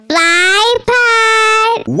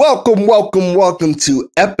Welcome to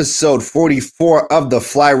episode 44 of the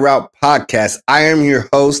Fly Route Podcast. I am your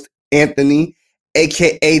host, Anthony,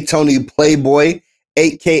 aka Tony Playboy,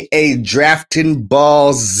 aka Drafting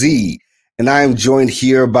Ball Z. And I am joined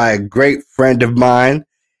here by a great friend of mine,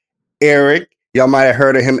 Erik. Y'all might have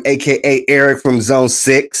heard of him, aka Erik from Zone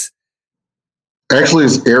 6. Actually,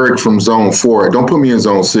 it's Erik from Zone 4. Don't put me in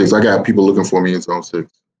Zone 6. I got people looking for me in Zone 6.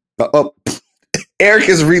 Erik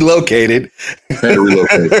is relocated. Had to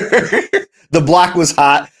relocate. The block was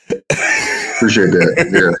hot. Appreciate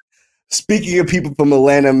that. Yeah. Speaking of people from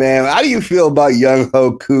Atlanta, man, how do you feel about Young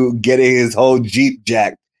Hoku getting his whole Jeep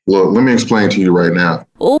jacked? Look, let me explain to you right now.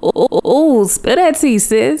 Oh, spill that tea,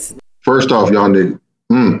 sis. First off, y'all niggas,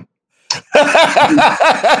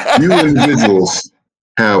 you individuals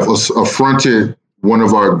have affronted one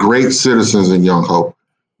of our great citizens in Young Ho.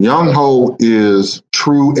 Young Ho is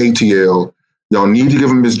true ATL. Y'all need to give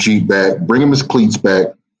him his Jeep back, bring him his cleats back.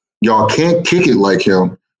 Y'all can't kick it like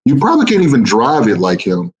him. You probably can't even drive it like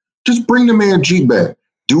him. Just bring the man Jeep back.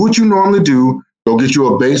 Do what you normally do. Go get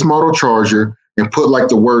you a base model Charger and put like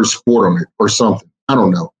the word sport on it or something. I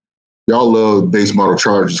don't know. Y'all love base model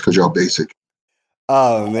Chargers because y'all basic.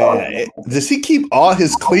 Oh, man. Does he keep all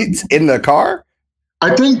his cleats in the car?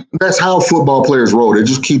 I think that's how football players roll. They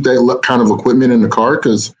just keep that kind of equipment in the car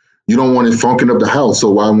because you don't want it funking up the house.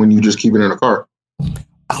 So why wouldn't you just keep it in the car?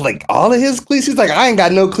 Like all of his cleats? He's like, I ain't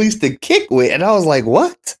got no cleats to kick with. And I was like,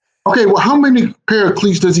 what? Okay, well, how many pair of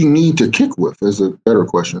cleats does he need to kick with is a better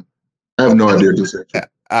question. I have no idea this answer.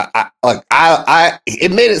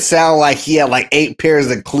 It made it sound like he had like 8 pairs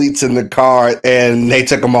of cleats in the car and they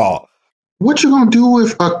took them all. What you gonna do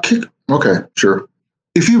with a kick? Okay, sure.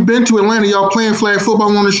 If you've been to Atlanta, y'all playing flag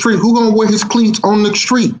football on the street, who gonna wear his cleats on the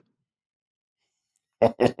street?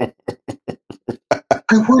 Hey,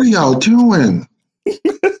 what are y'all doing?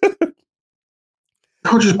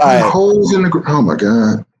 Y'all just put holes in the ground. Oh my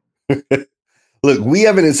God. Look, we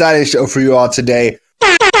have an exciting show for you all today.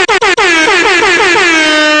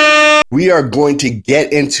 We are going to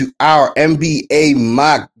get into our NBA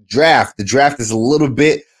mock draft. The draft is a little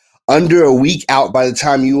bit under a week out by the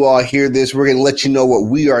time you all hear this. We're going to let you know what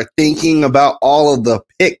we are thinking about all of the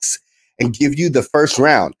picks and give you the first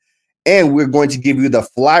round. And we're going to give you the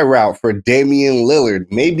fly route for Damian Lillard.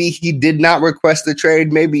 Maybe he did not request the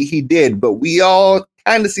trade. Maybe he did. But we all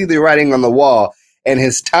kind of see the writing on the wall. And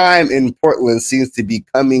his time in Portland seems to be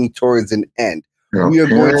coming towards an end.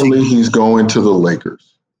 Apparently, he's going to the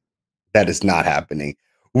Lakers. That is not happening.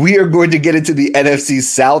 We are going to get into the NFC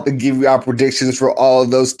South and give you our predictions for all of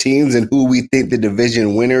those teams and who we think the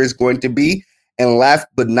division winner is going to be. And last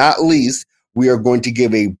but not least, we are going to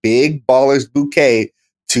give a big ballers bouquet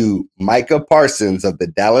to Micah Parsons of the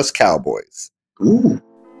Dallas Cowboys. Ooh.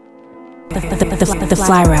 The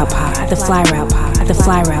Fly Route Pod. The Fly Route Pod. The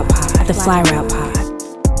Fly Route Pod. The Fly Route Pod.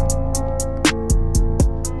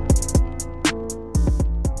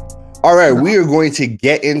 All right, we are going to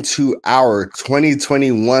get into our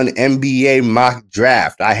 2021 NBA mock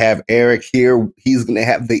draft. I have Erik here. He's going to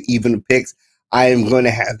have the even picks. I am going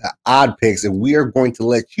to have the odd picks, and we are going to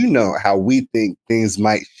let you know how we think things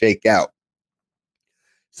might shake out.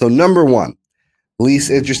 So number one, least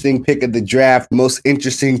interesting pick of the draft, most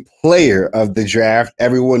interesting player of the draft.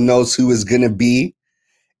 Everyone knows who is going to be.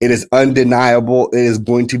 It is undeniable. It is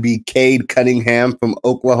going to be Cade Cunningham from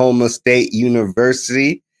Oklahoma State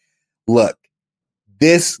University. Look,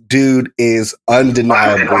 this dude is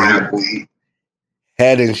undeniably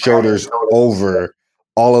head and shoulders over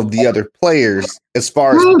all of the other players as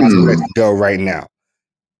far as prospects go right now.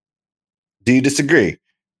 Do you disagree?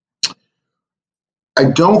 I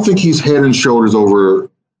don't think he's head and shoulders over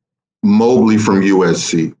Mobley from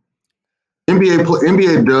USC.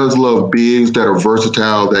 NBA does love bigs that are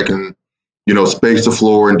versatile, that can, space the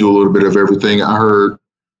floor and do a little bit of everything. I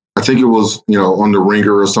think it was, on the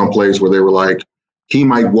Ringer or someplace where they were like, he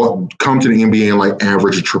might come to the NBA and like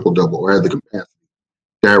average a triple-double or have the capacity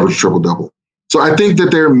to average a triple-double. So I think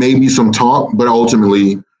that there may be some talk, but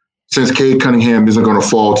ultimately, since Cade Cunningham isn't going to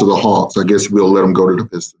fall to the Hawks, I guess we'll let him go to the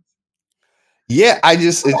Pistons. Yeah,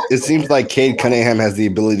 it seems like Cade Cunningham has the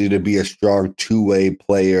ability to be a strong two-way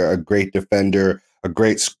player, a great defender, a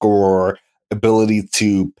great scorer, ability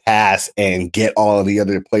to pass and get all of the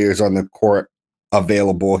other players on the court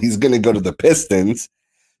available. He's going to go to the Pistons,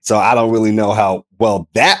 so I don't really know how well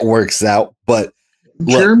that works out. But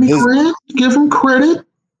Jeremy Grant, give him credit.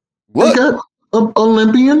 Look, got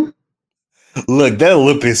Olympian. Look, that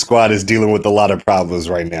Olympic squad is dealing with a lot of problems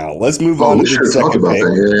right now. Let's move on to the second pick.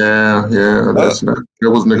 That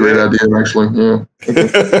wasn't a great idea, actually. Yeah.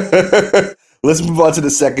 Let's move on to the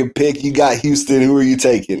second pick. You got Houston. Who are you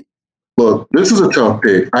taking? Look, this is a tough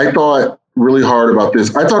pick. I thought really hard about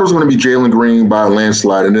this. I thought it was going to be Jalen Green by a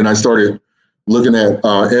landslide, and then I started looking at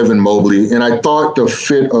Evan Mobley, and I thought um,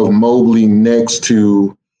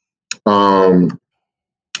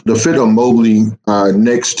 the fit of Mobley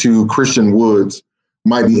next to Christian Woods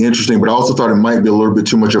might be interesting, but I also thought it might be a little bit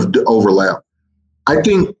too much of overlap. I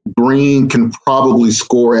think Green can probably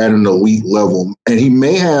score at an elite level, and he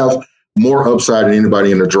may have more upside than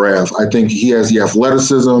anybody in the draft. I think he has the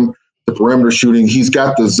athleticism, the perimeter shooting. He's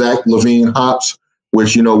got the Zach LaVine hops,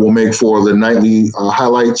 which, will make for the nightly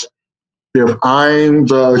highlights. If I'm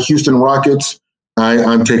the Houston Rockets,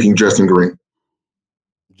 I'm taking Justin Green.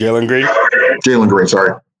 Jalen Green? Jalen Green,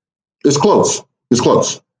 sorry. It's close.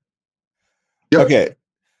 Yep. Okay.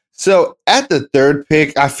 So at the third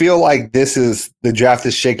pick, I feel like the draft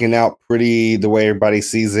is shaking out pretty the way everybody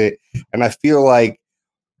sees it. And I feel like,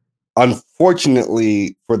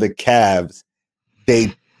 unfortunately for the Cavs,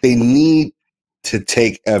 they need to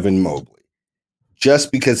take Evan Mobley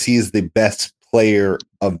just because he's the best player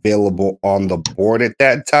available on the board at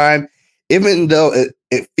that time, even though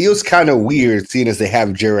it feels kind of weird seeing as they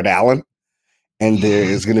have Jared Allen and there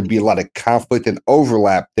is going to be a lot of conflict and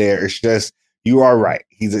overlap there. It's just, you are right.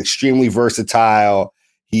 He's extremely versatile.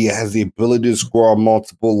 He has the ability to score on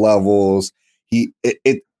multiple levels. It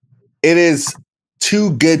is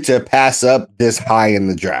too good to pass up this high in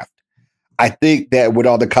the draft. I think that with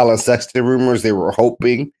all the Colin Sexton rumors, they were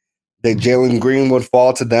hoping that Jalen Green would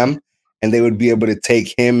fall to them and they would be able to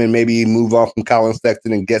take him and maybe move on from Colin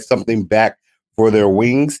Sexton and get something back for their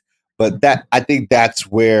wings. But I think that's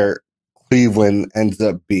where Cleveland ends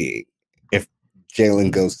up being if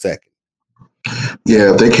Jalen goes second.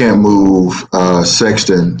 Yeah, if they can't move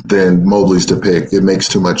Sexton, then Mobley's the pick. It makes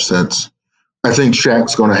too much sense. I think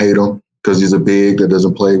Shaq's going to hate him because he's a big that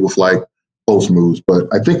doesn't play with post moves. But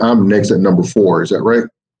I think I'm next at number 4. Is that right?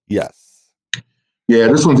 Yes. Yeah,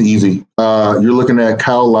 this one's easy. You're looking at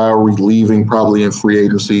Kyle Lowry leaving probably in free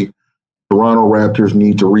agency. Toronto Raptors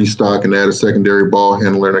need to restock and add a secondary ball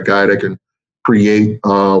handler and a guy that can create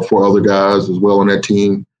for other guys as well on that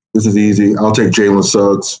team. This is easy. I'll take Jalen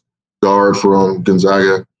Suggs, guard from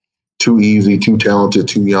Gonzaga. Too easy, too talented,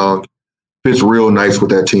 too young. Fits real nice with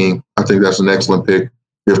that team. I think that's an excellent pick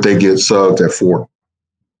if they get Suggs at 4.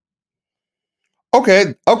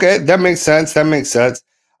 Okay, that makes sense.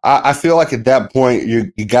 I feel like at that point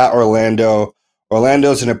you got Orlando.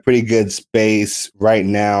 Orlando's in a pretty good space right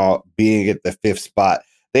now, being at the 5th spot.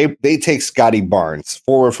 They take Scotty Barnes,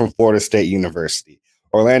 forward from Florida State University.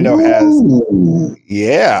 Orlando has,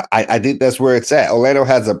 I think that's where it's at. Orlando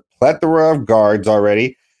has a plethora of guards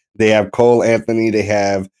already. They have Cole Anthony. They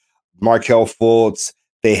have Markelle Fultz.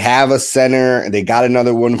 They have a center, and they got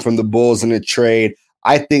another one from the Bulls in a trade.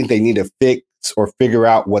 I think they need to fix or figure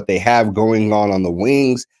out what they have going on the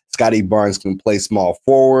wings. Scotty Barnes can play small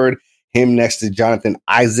forward. Him next to Jonathan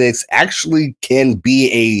Isaacs actually can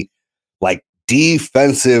be a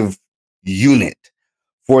defensive unit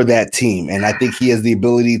for that team. And I think he has the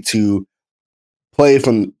ability to play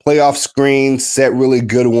from playoff screens, set really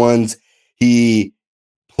good ones. He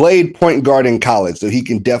played point guard in college, so he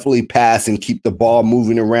can definitely pass and keep the ball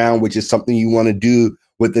moving around, which is something you want to do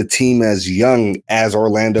with a team as young as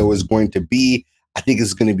Orlando is going to be. I think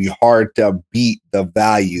it's going to be hard to beat the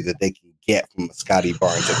value that they can get from Scotty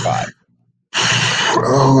Barnes at 5.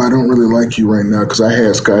 Oh, I don't really like you right now because I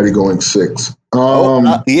had Scotty going 6.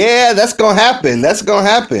 That's going to happen.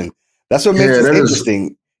 That's what makes it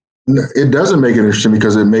interesting. It doesn't make it interesting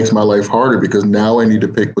because it makes my life harder because now I need to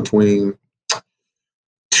pick between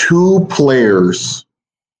 2 players.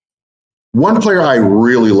 One player I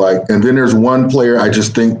really like, and then there's one player I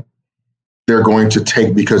just think they're going to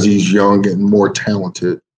take because he's young and more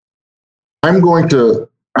talented. I'm going to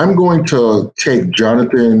take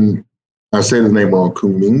Jonathan. I say the name wrong.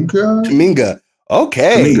 Kuminga.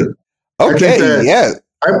 Okay. Kuminga. Okay. Yeah.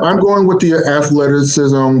 I'm going with the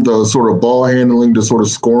athleticism, the sort of ball handling, the sort of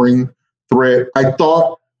scoring threat. I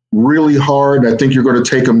thought really hard. I think you're going to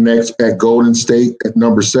take him next at Golden State at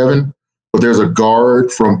number 7. But there's a guard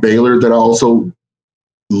from Baylor that I also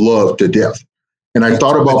love to death. And I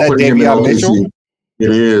thought about putting him in OKC.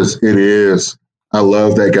 It is. I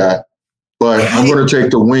love that guy. But I'm going to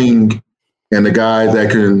take the wing and the guy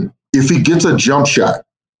that can, if he gets a jump shot,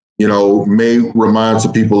 may remind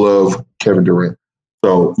some people of Kevin Durant.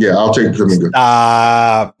 So, yeah, I'll take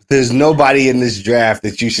Kuminga. There's nobody in this draft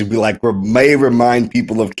that you should be like, may remind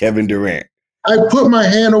people of Kevin Durant. I put my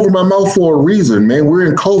hand over my mouth for a reason, man. We're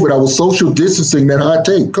in COVID. I was social distancing that hot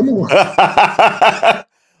take. Come on.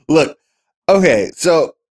 Look, okay,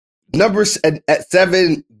 so at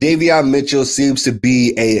 7, Davion Mitchell seems to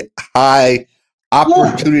be a high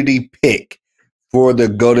opportunity pick for the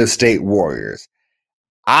Golden State Warriors.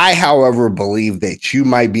 I, however, believe that you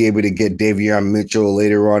might be able to get Davion Mitchell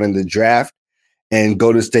later on in the draft, and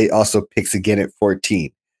Golden State also picks again at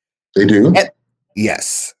 14. They do?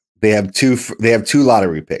 Yes. They have two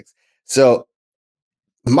lottery picks. So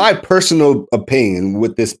my personal opinion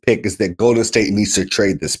with this pick is that Golden State needs to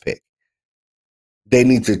trade this pick. They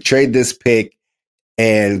need to trade this pick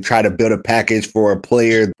and try to build a package for a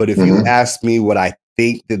player. But if you ask me what I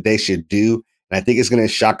think that they should do, and I think it's going to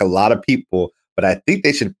shock a lot of people, but I think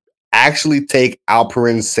they should actually take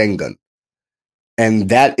Alperen Sengun. And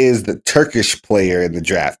that is the Turkish player in the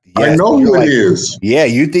draft. Yes, I know who it is. Yeah,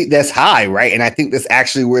 you think that's high, right? And I think that's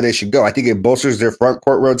actually where they should go. I think it bolsters their front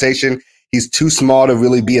court rotation. He's too small to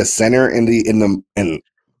really be a center in the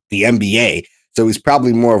NBA. So he's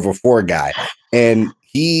probably more of a 4 guy. And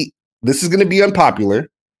this is going to be unpopular,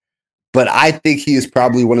 but I think he is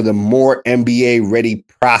probably one of the more NBA ready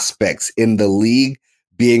prospects in the league,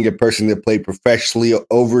 being a person that played professionally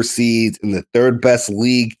overseas in the 3rd best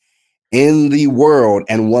league in the world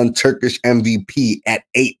and won Turkish MVP at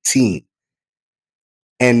 18.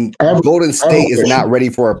 And Golden State is not ready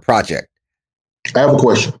for a project. I have a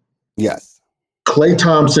question. Yes. Klay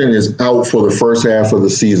Thompson is out for the first half of the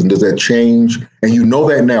season. Does that change? And you know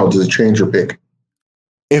that now. Does it change your pick?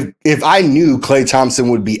 If I knew Klay Thompson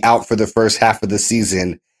would be out for the first half of the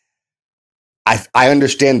season, I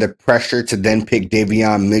understand the pressure to then pick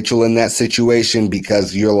Davion Mitchell in that situation,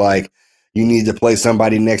 because you're like, you need to play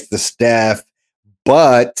somebody next to Steph.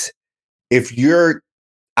 But if your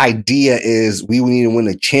idea is we need to win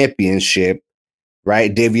a championship,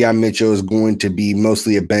 right? Davion Mitchell is going to be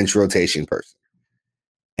mostly a bench rotation person.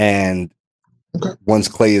 And once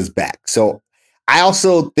Klay is back. So I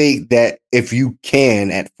also think that if you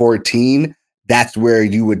can at 14, that's where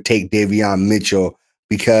you would take Davion Mitchell,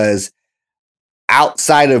 because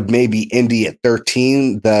outside of maybe Indy at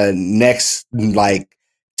 13, the next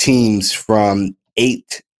teams from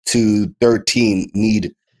 8 to 13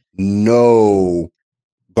 need no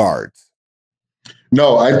guards.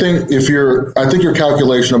 No, I think your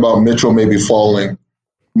calculation about Mitchell maybe falling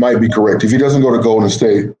might be correct. If he doesn't go to Golden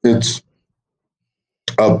State, it's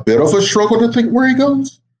a bit of a struggle to think where he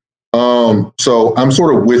goes. So I'm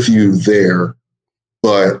sort of with you there,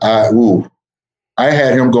 but I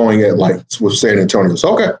had him going at with San Antonio.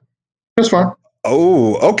 So okay, that's fine.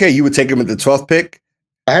 Oh, okay. You would take him at the 12th pick?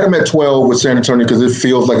 I had him at 12 with San Antonio because it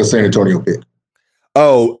feels like a San Antonio pick.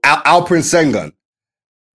 Oh, Alperen Sengun.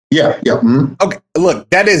 Yeah. Mm-hmm. Okay, look,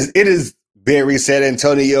 it is very San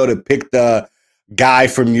Antonio to pick the guy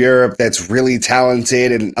from Europe that's really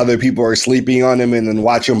talented and other people are sleeping on him and then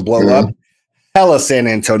watch him blow up. Hella San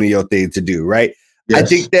Antonio thing to do, right? Yes. I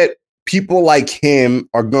think that people like him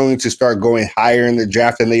are going to start going higher in the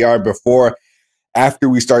draft than they are before, after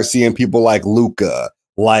we start seeing people like Luka,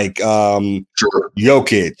 like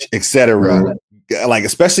Jokic, etc. Like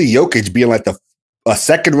especially Jokic being like a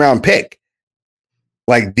 2nd round pick.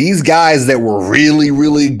 Like these guys that were really,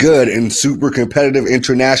 really good in super competitive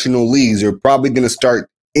international leagues are probably going to start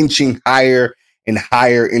inching higher and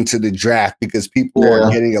higher into the draft, because people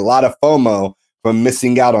are getting a lot of FOMO from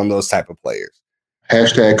missing out on those type of players.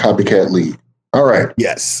 Hashtag copycat league. All right.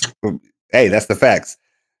 Yes. Hey, that's the facts.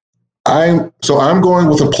 I'm going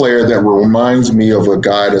with a player that reminds me of a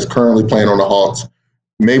guy that's currently playing on the Hawks,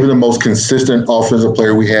 maybe the most consistent offensive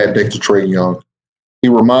player we had next to Trae Young. He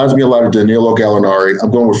reminds me a lot of Danilo Gallinari. I'm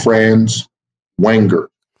going with Franz Wagner.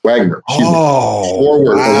 Forward,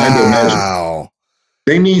 Orlando Magic.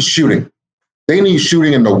 They need shooting. They need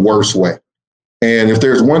shooting in the worst way. And if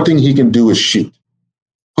there's one thing he can do is shoot.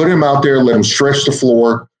 Put him out there, let him stretch the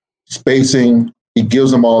floor, spacing. He gives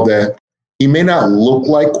them all that. He may not look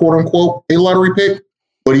like, quote unquote, a lottery pick,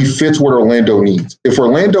 but he fits what Orlando needs. If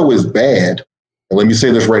Orlando is bad, and let me say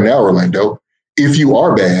this right now, Orlando, if you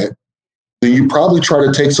are bad, then you probably try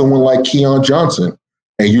to take someone like Keon Johnson,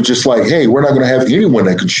 and you're just like, hey, we're not going to have anyone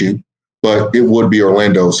that can shoot, but it would be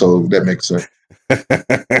Orlando, so that makes sense.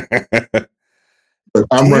 But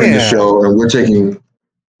I'm running the show, and we're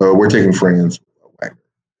taking Franz.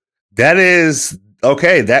 That is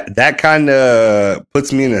okay. That kind of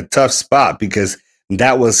puts me in a tough spot, because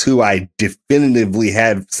that was who I definitively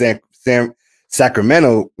had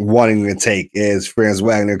Sacramento wanting to take, is Franz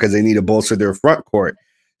Wagner, because they need to bolster their front court.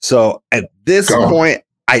 So at this point,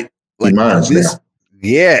 at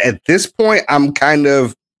this point, I'm kind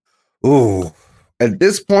of, at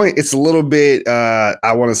this point, it's a little bit,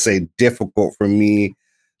 I want to say, difficult for me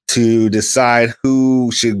to decide who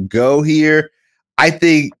should go here. I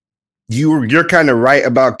think you're kind of right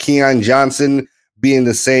about Keon Johnson being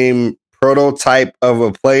the same prototype of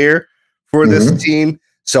a player for this team.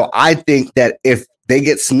 So I think that if they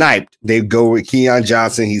get sniped, they go with Keon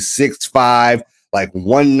Johnson. He's 6'5", like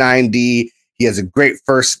 190. He has a great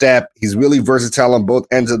first step. He's really versatile on both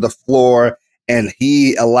ends of the floor, and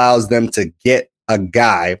he allows them to get a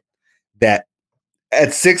guy that at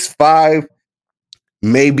 6'5",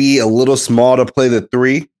 maybe a little small to play the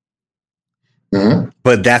 3,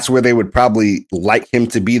 but that's where they would probably like him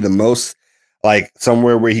to be the most, like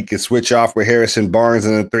somewhere where he could switch off with Harrison Barnes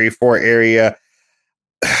in the 3-4 area.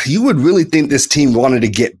 You would really think this team wanted to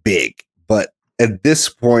get big, but at this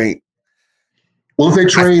point, well, if they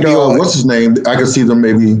trade, what's his name? I can see them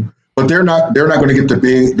maybe, but they're not going to get the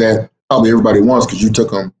big that probably everybody wants because you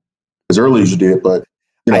took them as early as you did. But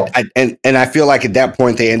you know, I feel like at that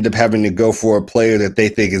point they end up having to go for a player that they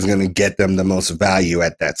think is going to get them the most value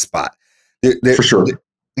at that spot. For sure.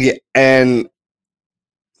 Yeah, and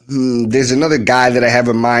there's another guy that I have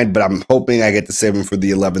in mind, but I'm hoping I get to save him for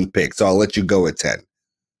the 11th pick. So I'll let you go at 10.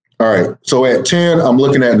 All right. So at 10, I'm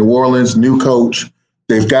looking at New Orleans, new coach.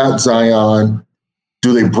 They've got Zion.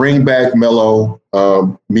 Do they bring back Melo?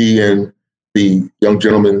 Me and the young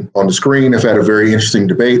gentleman on the screen have had a very interesting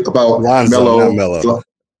debate about Melo.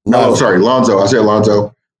 Lonzo. I said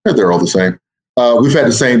Lonzo. They're all the same. We've had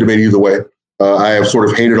the same debate either way. I have sort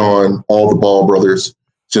of hated on all the Ball brothers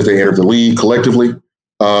since they entered the league collectively.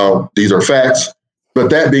 These are facts. But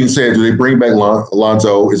that being said, do they bring back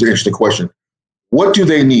Lonzo is an interesting question. What do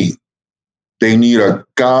they need? They need a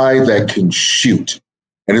guy that can shoot.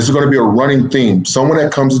 And this is going to be a running theme. Someone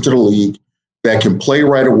that comes into the league that can play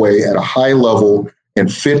right away at a high level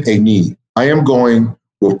and fit a need. I am going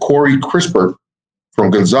with Corey Kispert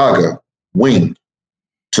from Gonzaga, wing,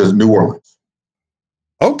 to New Orleans.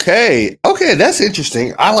 Okay, that's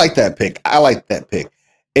interesting. I like that pick.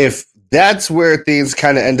 If that's where things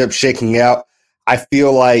kind of end up shaking out, I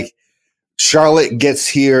feel like Charlotte gets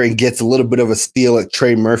here and gets a little bit of a steal at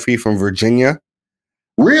Trey Murphy from Virginia.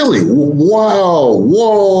 Really? Wow.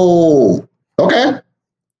 Whoa. Okay.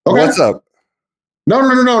 What's up?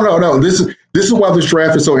 No. This is why this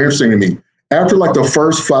draft is so interesting to me. After like the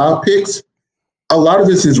first 5 picks, a lot of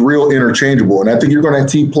this is real interchangeable. And I think you're going to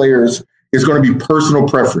see players, it's going to be personal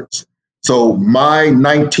preference. So my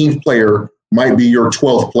 19th player might be your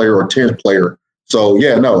 12th player or 10th player. So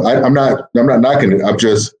yeah, no, I'm not knocking it. I'm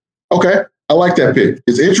just, okay. I like that pick.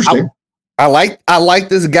 It's interesting. I like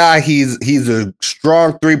this guy. He's a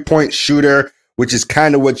strong 3-point shooter, which is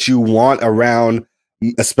kind of what you want around.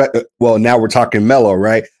 Well, now we're talking Melo,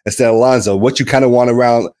 right? Instead of Lonzo, what you kind of want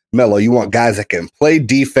around Melo, you want guys that can play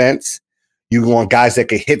defense. You want guys that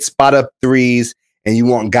can hit spot up threes, and you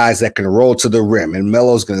want guys that can roll to the rim. And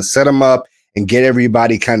Melo's going to set them up and get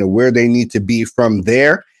everybody kind of where they need to be from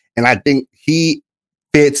there. And I think he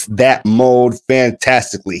fits that mold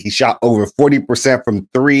fantastically. He shot over 40% from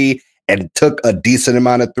 3 and took a decent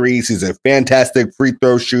amount of threes. He's a fantastic free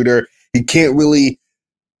throw shooter. He can't really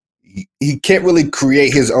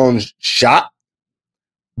create his own shot,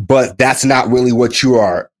 but that's not really what you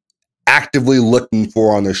are actively looking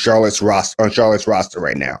for on Charlotte's roster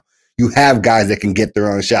right now. You have guys that can get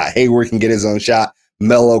their own shot. Hayward can get his own shot.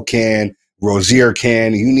 Melo can. Rozier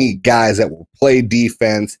can. You need guys that will play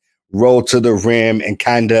defense, roll to the rim, and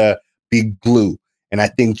kind of be glue. And I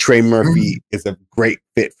think Trey Murphy is a great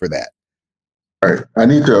fit for that. All right. I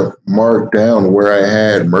need to mark down where I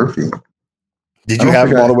had Murphy. Did you have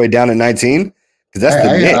him all the way down at 19? Because that's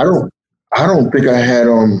I don't think I had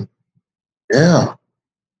him. Yeah.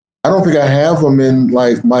 I don't think I have him in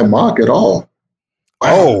like my mock at all. Wow.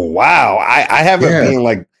 Oh, wow. I have him being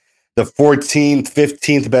like the 14th,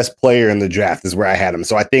 15th best player in the draft is where I had him.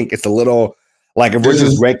 So I think it's a little like if we're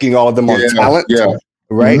just ranking all of them on talent,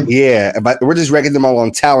 right? Mm-hmm. Yeah. But we're just ranking them all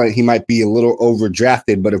on talent. He might be a little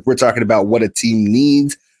overdrafted. But if we're talking about what a team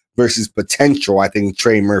needs versus potential, I think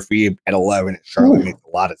Trey Murphy at 11 at Charlotte makes a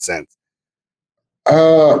lot of sense.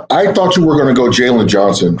 I thought you were going to go Jalen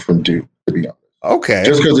Johnson from Duke, to be honest. Okay.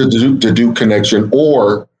 Just because of the Duke connection,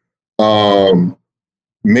 or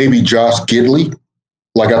maybe Josh Giddey.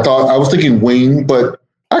 Like I was thinking wing, but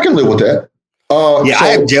I can live with that.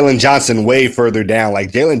 I have Jalen Johnson way further down.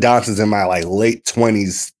 Like Jalen Johnson's in my like late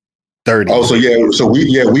 20s, 30s. Oh, so yeah. So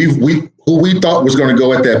we who we thought was going to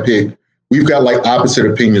go at that pick, we've got like opposite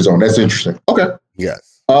opinions on. That's interesting. Okay.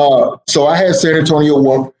 Yes. So I had San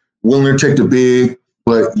Antonio willing to take the big,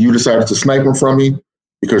 but you decided to snipe him from me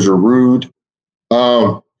because you're rude.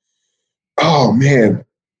 Oh man,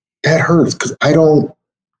 that hurts because I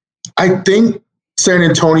think San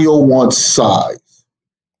Antonio wants size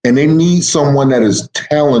and they need someone that is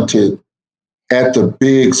talented at the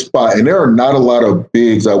big spot. And there are not a lot of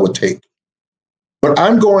bigs I would take, but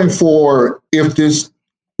I'm going for if this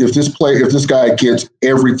if this guy gets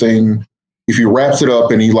everything, if he wraps it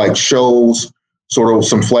up and he like shows sort of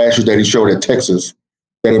some flashes that he showed at Texas,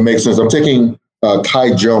 that it makes sense. I'm taking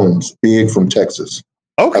Kai Jones, big from Texas.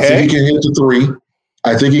 Okay. I think he can hit the three.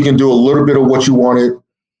 I think he can do a little bit of what you wanted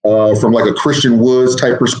from like a Christian Woods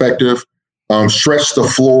type perspective. Stretch the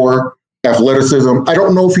floor, athleticism. I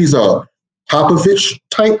don't know if he's a Popovich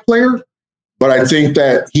type player, but I think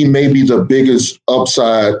that he may be the biggest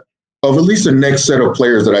upside of at least the next set of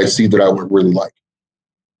players that I see that I would really like.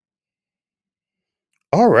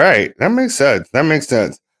 All right. That makes sense.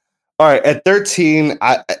 All right. At 13,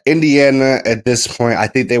 Indiana, at this point, I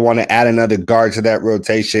think they want to add another guard to that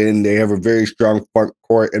rotation. They have a very strong front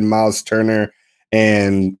court in Miles Turner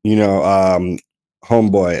and, homeboy,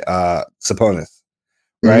 Sabonis.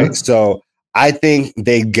 Right. Mm-hmm. So I think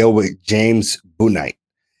they go with James Bouknight.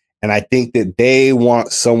 And I think that they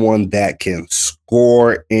want someone that can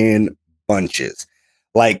score in bunches.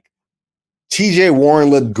 Like TJ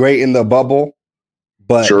Warren looked great in the bubble,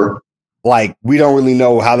 but sure. Like we don't really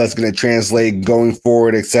know how that's going to translate going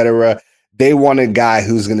forward, etc. They want a guy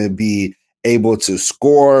who's going to be able to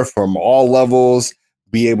score from all levels,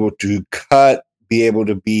 be able to cut, be able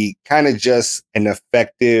to be kind of just an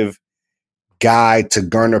effective guy to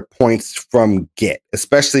garner points from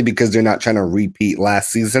especially because they're not trying to repeat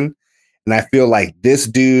last season. And I feel like this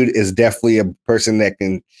dude is definitely a person that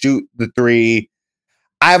can shoot the three.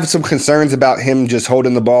 I have some concerns about him just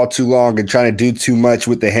holding the ball too long and trying to do too much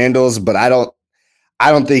with the handles, but I don't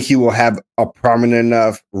think he will have a prominent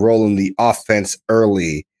enough role in the offense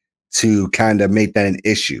early to kind of make that an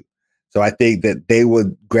issue. So I think that they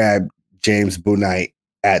would grab James Bouknight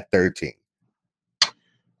at 13.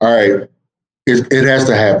 All right. It has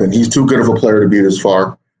to happen. He's too good of a player to be this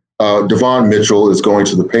far. Devon Mitchell is going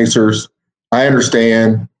to the Pacers. I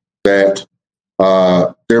understand that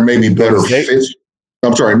there may be better fits.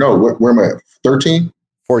 I'm sorry. No, where am I at? 13?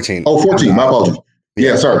 14. Oh, 14. My apologies.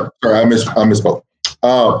 Yeah, sorry. I misspoke.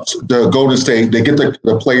 The Golden State, they get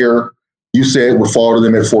the player you said would fall to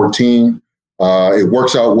them at 14. It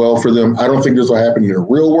works out well for them. I don't think this will happen in a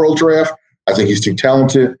real world draft. I think he's too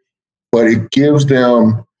talented, but it gives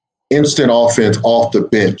them instant offense off the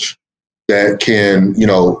bench that can,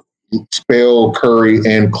 spell Curry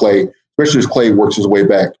and Clay, especially as Clay works his way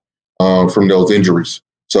back from those injuries.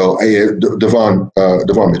 So, Devon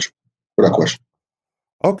Mitchell, for that question.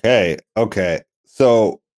 Okay.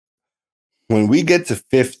 So, when we get to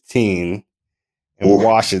 15 in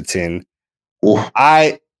Washington,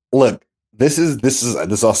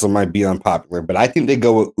 this also might be unpopular, but I think they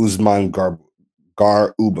go with Usman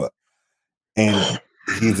Garuba, and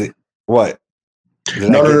he's what?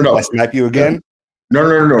 No. I snipe you again?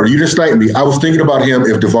 No. You just sniped me. I was thinking about him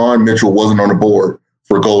if Devon Mitchell wasn't on the board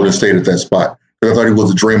for Golden State at that spot. I thought he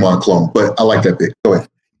was a Draymond clone, but I like that pick. Go ahead.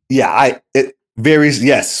 Yeah, it varies.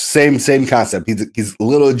 Yes, same concept. He's a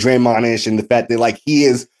little Draymond-ish in the fact that he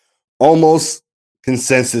is almost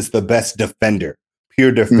consensus the best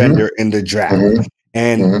pure defender in the draft,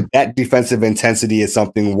 and that defensive intensity is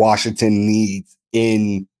something Washington needs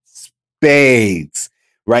in spades.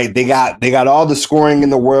 Right? They got all the scoring in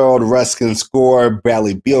the world. Russ can score,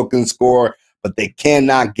 Bradley Beal can score, but they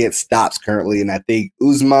cannot get stops currently. And I think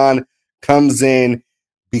Usman comes in,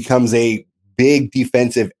 becomes a big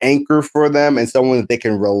defensive anchor for them and someone that they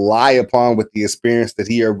can rely upon with the experience that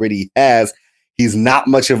he already has. He's not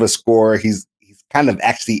much of a scorer. He's kind of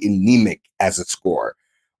actually anemic as a scorer.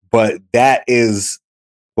 But that is,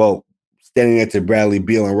 standing next to Bradley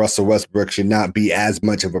Beal and Russell Westbrook should not be as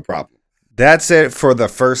much of a problem. That's it for the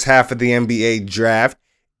first half of the NBA draft.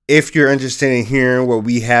 If you're interested in hearing what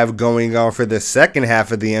we have going on for the second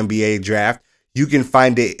half of the NBA draft, you can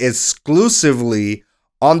find it exclusively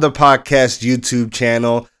on the podcast YouTube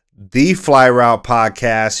channel, The Fly Route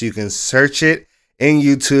Podcast. You can search it in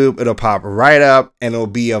YouTube. It'll pop right up and it'll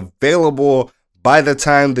be available by the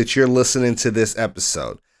time that you're listening to this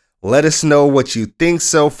episode. Let us know what you think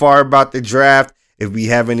so far about the draft. If we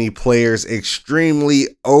have any players extremely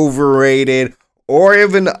overrated or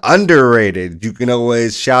even underrated, you can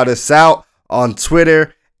always shout us out on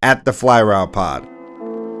Twitter at the Fly Route Pod.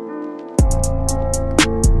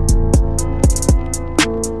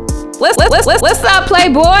 What's up,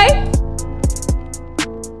 Playboy?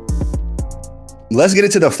 Let's get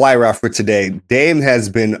into the fly route for today. Dame has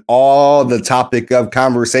been all the topic of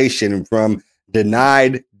conversation, from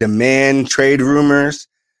denied demand trade rumors,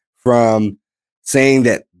 from saying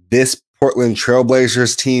that this Portland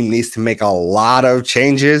Trailblazers team needs to make a lot of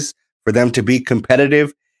changes for them to be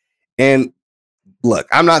competitive. And look,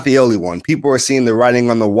 I'm not the only one. People are seeing the writing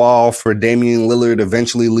on the wall for Damian Lillard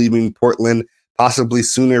eventually leaving Portland, possibly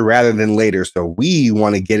sooner rather than later. So we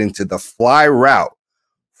want to get into the fly route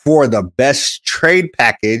for the best trade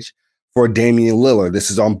package for Damian Lillard. This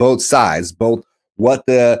is on both sides, both what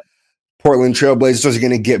the Portland Trailblazers are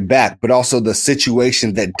going to get back, but also the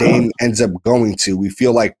situation that Dame ends up going to. We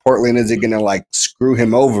feel like Portland isn't going to like screw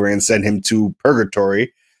him over and send him to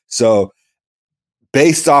purgatory. So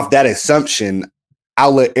based off that assumption,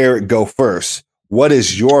 I'll let Erik go first. What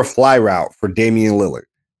is your fly route for Damian Lillard?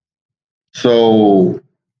 So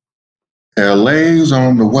LA's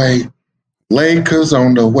on the way. Lakers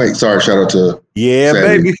on the way. Sorry, shout out to Yeah,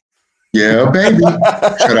 Savvy. baby. Yeah, baby.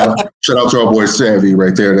 shout out to our boy Savvy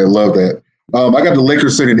right there. They love that. I got the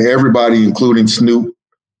Lakers sending to everybody, including Snoop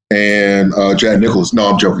and Jack Nicholas.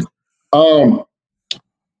 No, I'm joking. You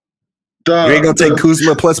ain't gonna take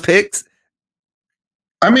Kuzma plus picks?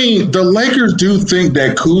 I mean, the Lakers do think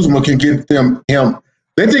that Kuzma can get them him.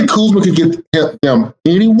 They think Kuzma can get them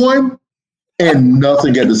anyone and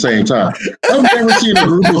nothing at the same time. I've never seen a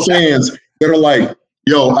group of fans that are like,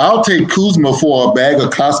 yo, I'll take Kuzma for a bag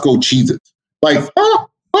of Costco Cheez-Its. Like, huh?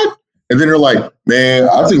 What? And then they're like, man,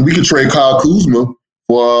 I think we could trade Kyle Kuzma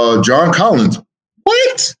for John Collins.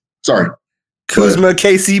 What? Sorry. Kuzma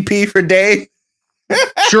KCP for Dave?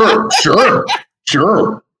 Sure.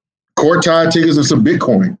 Court tie tickets and some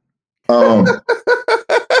Bitcoin.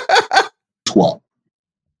 Swap.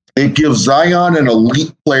 It gives Zion an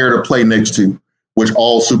elite player to play next to, which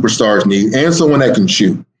all superstars need, and someone that can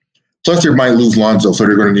shoot. Plus, they might lose Lonzo, so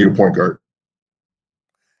they're going to need a point guard.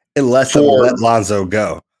 Unless they let Lonzo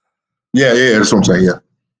go. Yeah, that's what I'm saying,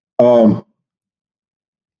 yeah.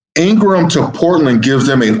 Ingram to Portland gives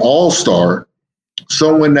them an all-star,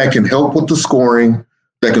 someone that can help with the scoring,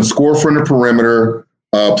 that can score from the perimeter,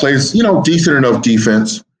 plays, decent enough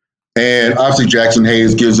defense. And obviously Jackson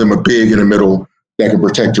Hayes gives them a big in the middle that can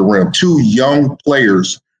protect the rim. Two young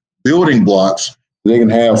players, building blocks they can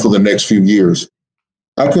have for the next few years.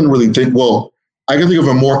 I couldn't really think, I can think of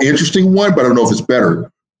a more interesting one, but I don't know if it's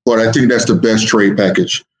better. But I think that's the best trade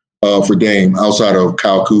package for Dame outside of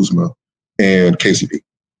Kyle Kuzma and KCP.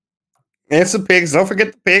 And some picks. Don't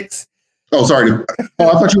forget the picks. Oh, sorry. I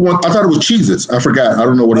thought it was Cheez-Its. I forgot. I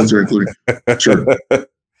don't know what else they're including. Sure.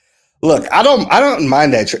 Look, I don't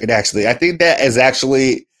mind that trade, actually. I think that is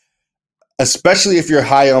actually, especially if you're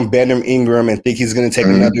high on Brandon Ingram and think he's going to take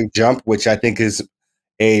another jump, which I think is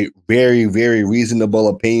a very, very reasonable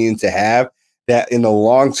opinion to have, that in the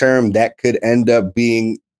long term, that could end up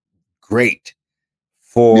being great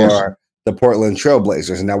for the Portland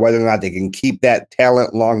Trailblazers. Now, whether or not they can keep that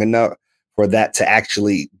talent long enough for that to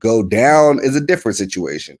actually go down is a different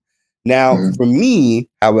situation. Now, for me,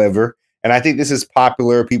 however, and I think this is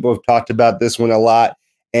popular, people have talked about this one a lot,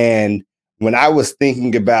 and when I was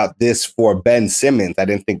thinking about this for Ben Simmons, I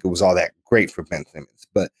didn't think it was all that great for Ben Simmons,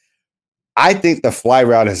 but I think the fly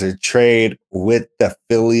route is a trade with the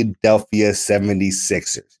Philadelphia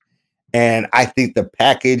 76ers. And I think the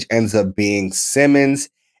package ends up being Simmons,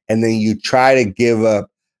 and then you try to give up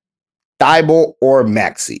Thibault or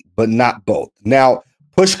Maxey, but not both. Now,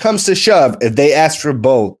 push comes to shove. If they ask for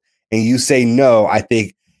both and you say no, I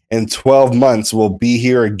think in 12 months we'll be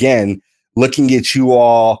here again looking at you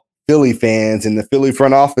all Philly fans in the Philly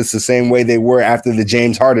front office the same way they were after the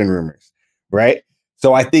James Harden rumors, right?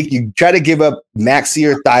 So I think you try to give up Maxey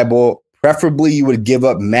or Thibault. Preferably you would give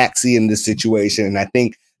up Maxey in this situation, and I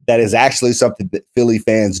think that is actually something that Philly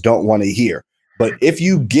fans don't want to hear. But if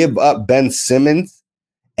you give up Ben Simmons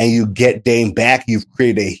and you get Dame back, you've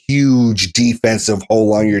created a huge defensive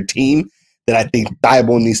hole on your team that I think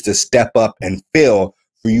Thibault needs to step up and fill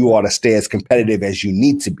for you all to stay as competitive as you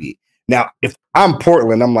need to be. Now, if I'm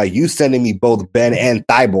Portland, I'm like, you sending me both Ben and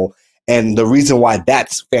Thibault. And the reason why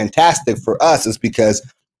that's fantastic for us is because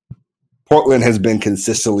Portland has been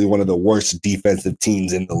consistently one of the worst defensive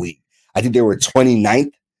teams in the league. I think they were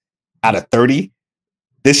 29th out of 30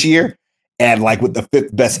 this year, and like with the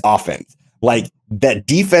 5th best offense. Like that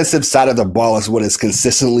defensive side of the ball is what has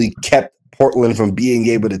consistently kept Portland from being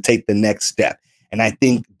able to take the next step. And I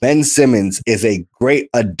think Ben Simmons is a great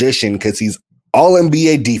addition because he's all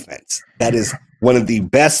NBA defense. That is one of the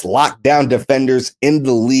best lockdown defenders in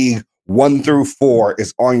the league. 1 through 4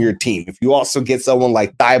 is on your team. If you also get someone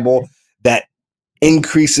like Thibault that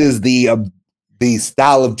increases the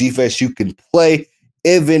style of defense you can play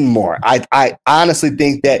even more. I honestly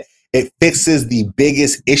think that it fixes the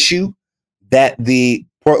biggest issue that the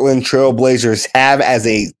Portland Trailblazers have as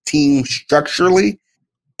a team structurally.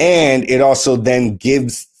 And it also then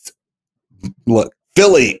gives, look,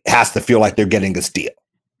 Philly has to feel like they're getting a steal.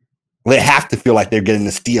 They have to feel like they're getting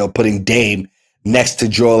a steal, putting Dame next to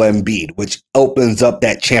Joel Embiid, which opens up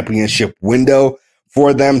that championship window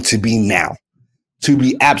for them to be now. to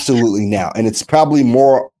be absolutely now. And it's probably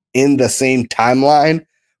more in the same timeline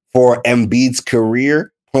for Embiid's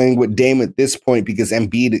career playing with Dame at this point, because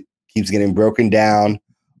Embiid keeps getting broken down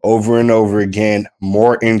over and over again,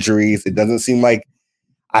 more injuries. It doesn't seem like,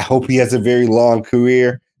 I hope he has a very long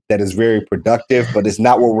career that is very productive, but it's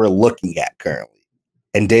not what we're looking at currently.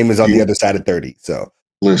 And Dame is on the other side of 30. So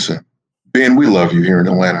listen, Ben, we love you here in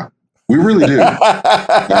Atlanta. We really do.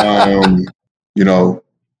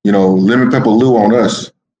 Lemon pepper Lou on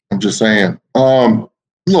us. I'm just saying.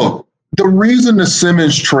 Look, the reason the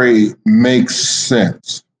Simmons trade makes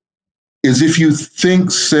sense is if you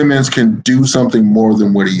think Simmons can do something more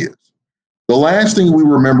than what he is. The last thing we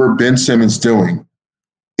remember Ben Simmons doing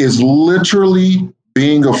is literally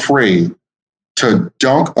being afraid to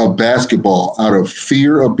dunk a basketball out of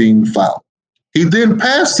fear of being fouled. He then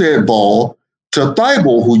passed that ball to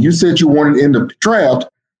Thibault, who you said you wanted in the draft,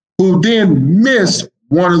 who then missed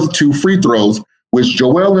one of the 2 free throws, which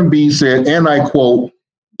Joel Embiid said, and I quote,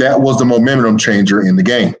 that was the momentum changer in the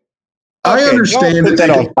game. Okay, I understand that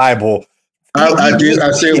on Thibault. I did.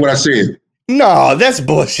 I said what I said. No, that's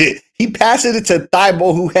bullshit. He passed it to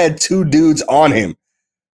Thibault, who had 2 dudes on him.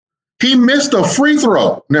 He missed a free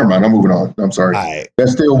throw. Never mind. I'm moving on. I'm sorry. Right.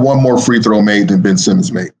 That's still one more free throw made than Ben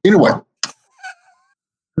Simmons made. Anyway,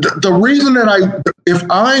 the reason that if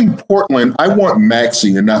I'm Portland, I want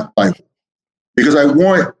Maxey and not Thibault, because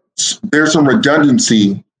there's some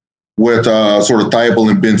redundancy with sort of Thibault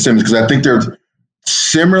and Ben Simmons, because I think they're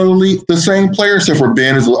similarly the same player, except for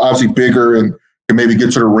Ben is obviously bigger and can maybe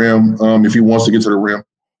get to the rim if he wants to get to the rim.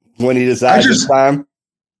 When he decides it's time?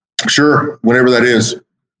 Sure, whenever that is.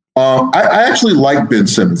 I actually like Ben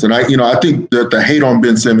Simmons, and I think that the hate on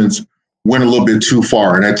Ben Simmons went a little bit too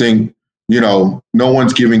far, and I think no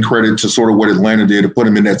one's giving credit to sort of what Atlanta did to put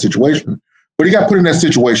him in that situation, but he got put in that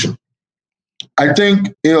situation. I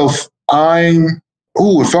think if I'm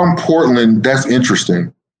Portland, that's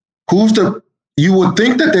interesting. You would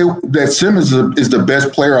think that Simmons is the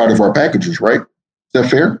best player out of our packages, right? Is that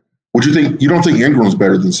fair? Would you think? You don't think Ingram's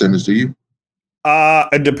better than Simmons, do you?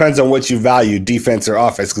 It depends on what you value, defense or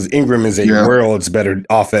offense, because Ingram is a world's better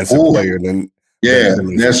offensive player than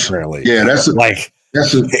that's currently. Yeah,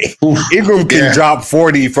 Ingram can drop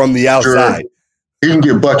 40 from the outside. Sure. He can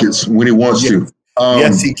get buckets when he wants to.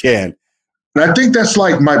 Yes, he can. And I think that's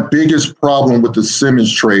like my biggest problem with the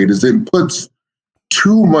Simmons trade is it puts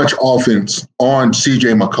too much offense on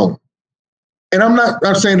CJ McCollum. And I'm not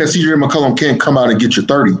saying that CJ McCollum can't come out and get you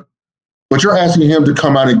 30, but you're asking him to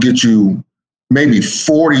come out and get you maybe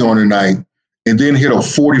 40 on a night and then hit a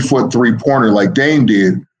 40-foot three-pointer like Dame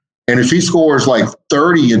did. And if he scores like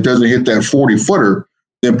 30 and doesn't hit that 40-footer,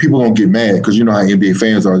 then people don't get mad because you know how NBA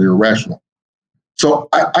fans are. They're irrational. So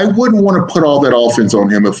I wouldn't want to put all that offense on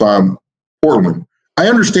him if I'm Portland. I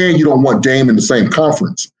understand you don't want Dame in the same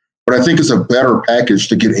conference, but I think it's a better package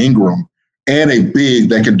to get Ingram and a big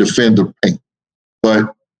that can defend the paint.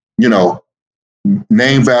 But,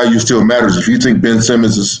 name value still matters. If you think Ben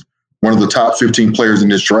Simmons is one of the top 15 players in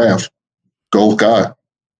this draft, go with God.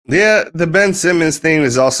 Yeah, the Ben Simmons thing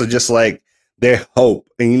is also just like their hope.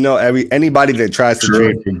 And anybody that tries to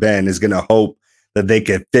trade for Ben is going to hope that they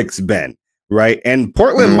can fix Ben, right? And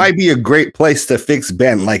Portland might be a great place to fix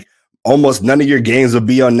Ben. Like almost none of your games will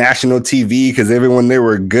be on national TV because everyone they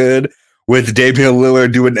were good. With Damian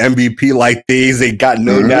Lillard doing MVP like these, they got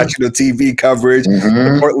no national TV coverage.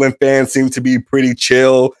 The Portland fans seem to be pretty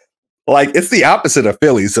chill. Like it's the opposite of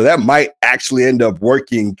Philly, so that might actually end up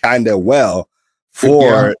working kind of well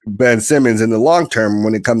for Ben Simmons in the long term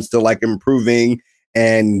when it comes to like improving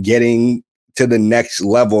and getting to the next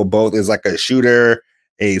level, both as like a shooter,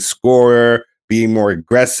 a scorer, being more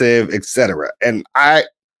aggressive, etc. And I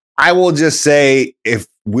will just say, if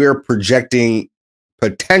we're projecting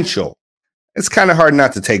potential, it's kind of hard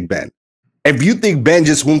not to take Ben. If you think Ben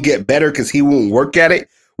just won't get better because he won't work at it,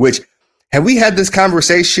 which have we had this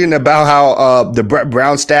conversation about how the Brett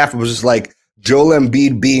Brown staff was just like Joel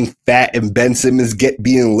Embiid being fat and Ben Simmons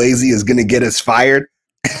being lazy is going to get us fired?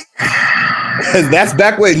 That's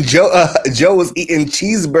back when Joe was eating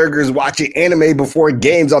cheeseburgers, watching anime before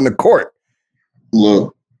games on the court.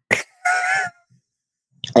 Look,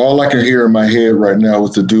 all I can hear in my head right now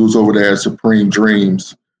is the dudes over there at Supreme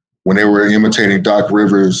Dreams when they were imitating Doc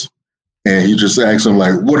Rivers, and he just asked him,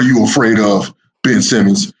 like, what are you afraid of, Ben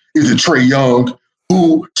Simmons? Is it Trae Young?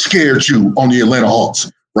 Who scared you on the Atlanta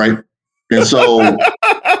Hawks, right? And so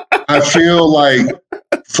I feel like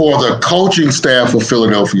for the coaching staff of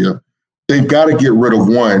Philadelphia, they've got to get rid of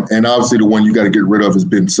one, and obviously the one you got to get rid of is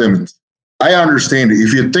Ben Simmons. I understand it.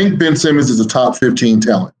 If you think Ben Simmons is a top 15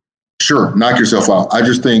 talent, sure, knock yourself out. I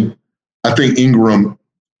think Ingram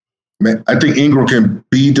Man, I think Ingram can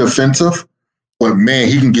be defensive, but man,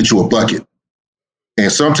 he can get you a bucket.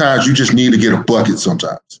 And sometimes you just need to get a bucket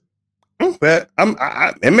sometimes. But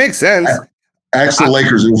it makes sense. Ask the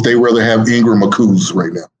Lakers if they rather have Ingram or Kuz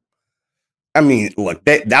right now. I mean, look,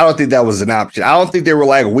 I don't think that was an option. I don't think they were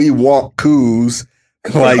like, we want Kuz.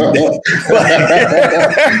 Like,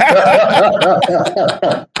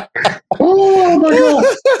 oh my God.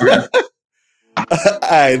 Okay. All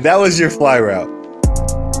right, that was your fly route.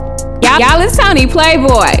 Y'all, it's Tony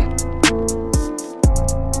Playboy.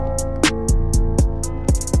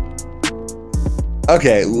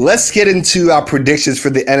 Okay, let's get into our predictions for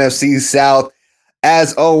the NFC South.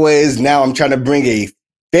 As always, now I'm trying to bring a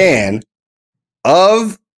fan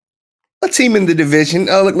of a team in the division.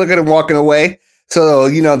 Oh, look at him walking away. So,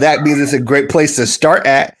 that means it's a great place to start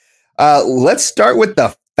at. Let's start with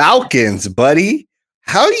the Falcons, buddy.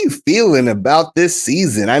 How are you feeling about this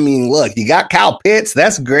season? I mean, look, you got Kyle Pitts.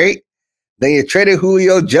 That's great. Then you traded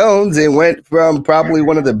Julio Jones and went from probably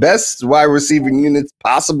one of the best wide receiving units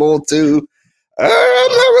possible to, I'm not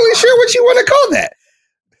really sure what you want to call that.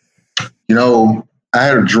 I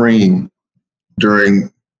had a dream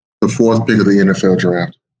during the fourth pick of the NFL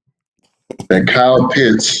draft that Kyle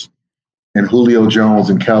Pitts and Julio Jones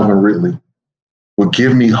and Calvin Ridley would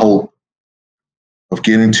give me hope of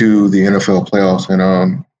getting to the NFL playoffs. And,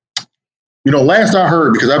 last I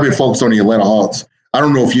heard, because I've been focused on the Atlanta Hawks, I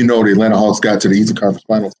don't know if you know the Atlanta Hawks got to the Eastern Conference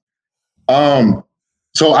Finals.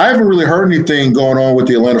 So I haven't really heard anything going on with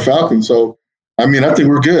the Atlanta Falcons. So, I think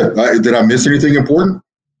we're good. Did I miss anything important?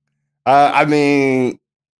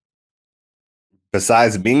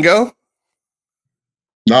 Besides bingo?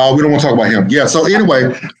 No, we don't want to talk about him. Yeah. So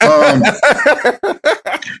anyway, I'm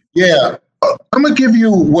going to give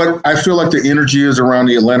you what I feel like the energy is around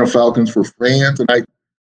the Atlanta Falcons for fans. And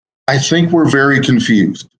I think we're very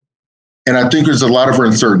confused. And I think there's a lot of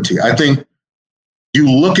uncertainty. I think you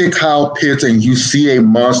look at Kyle Pitts and you see a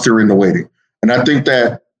monster in the waiting. And I think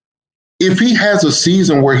that if he has a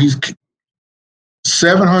season where he's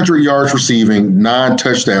 700 yards receiving, 9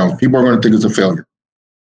 touchdowns, people are going to think it's a failure.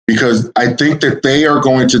 Because I think that they are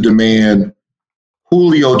going to demand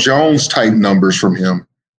Julio Jones type numbers from him.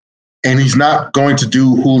 And he's not going to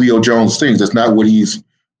do Julio Jones things. That's not what he's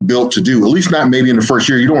built to do. At least not maybe in the first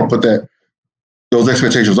year. You don't want to put those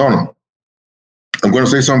expectations on him. I'm going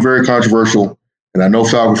to say something very controversial, and I know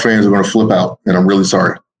Falcon fans are going to flip out, and I'm really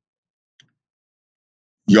sorry.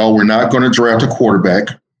 Y'all were not going to draft a quarterback.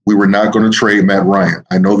 We were not going to trade Matt Ryan.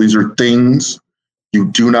 I know these are things you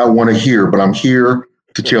do not want to hear, but I'm here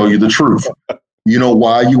to tell you the truth. You know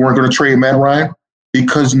why you weren't going to trade Matt Ryan?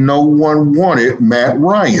 Because no one wanted Matt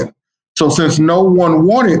Ryan. So since no one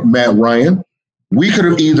wanted Matt Ryan, we could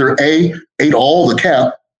have either ate all the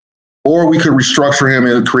cap, or we could restructure him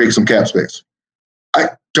and create some cap space. I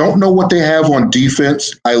don't know what they have on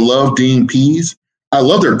defense. I love Dean Pease. I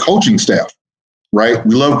love their coaching staff, right?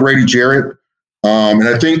 We love Grady Jarrett. And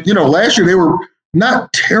I think, last year they were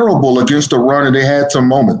not terrible against the run, and they had some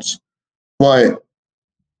moments. But,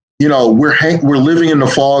 we're living in the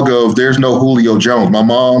fog of there's no Julio Jones. My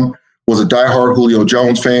mom was a diehard Julio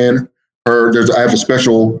Jones fan. I have a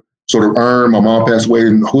special sort of urn. My mom passed away,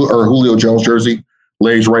 and her Julio Jones jersey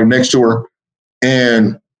lays right next to her.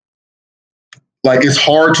 And it's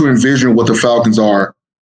hard to envision what the Falcons are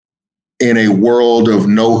in a world of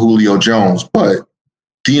no Julio Jones. But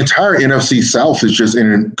the entire NFC South is just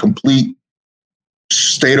in a complete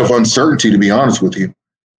state of uncertainty, to be honest with you.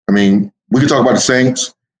 We can talk about the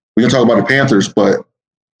Saints. We can talk about the Panthers, but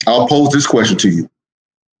I'll pose this question to you.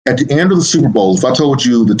 At the end of the Super Bowl, if I told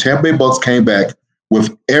you the Tampa Bay Bucks came back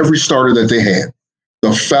with every starter that they had,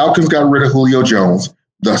 the Falcons got rid of Julio Jones,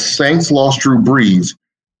 the Saints lost Drew Brees,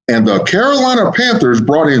 and the Carolina Panthers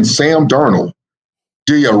brought in Sam Darnold,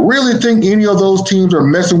 do you really think any of those teams are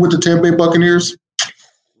messing with the Tampa Bay Buccaneers?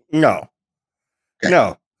 No. Okay.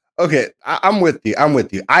 No. Okay, I'm with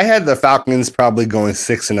you. I had the Falcons probably going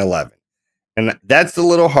 6-11. And that's a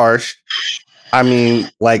little harsh.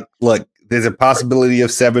 Look, there's a possibility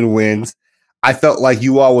of 7 wins. I felt like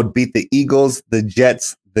you all would beat the Eagles, the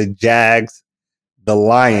Jets, the Jags, the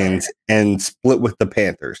Lions, and split with the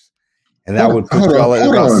Panthers. And that would put you all at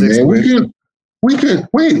about 6 wins. We could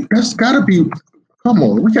wait. That's got to be. Come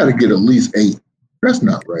on, we got to get at least 8. That's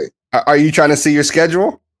not right. Are you trying to see your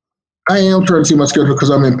schedule? I am trying to see my schedule because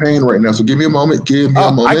I'm in pain right now. So give me a moment.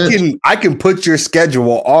 I can put your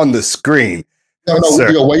schedule on the screen. No.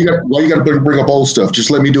 Why you got to bring up old stuff? Just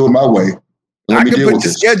let me do it my way. I can put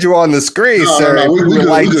your schedule on the screen, sir. No, we good.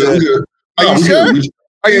 Are you sure?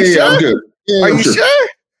 Are you sure? I'm good. Yeah, Are you sure?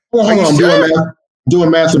 Well, hold on. I'm doing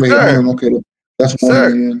math. Okay, that's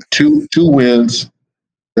 1 win. 2 wins.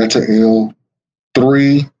 That's an L.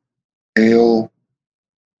 3, L.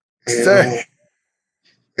 Sir.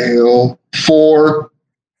 L. 4,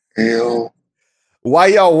 L. Why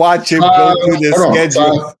y'all watch him go through this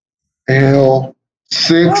schedule? 5, L.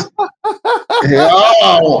 6,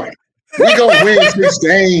 L. We gonna win 6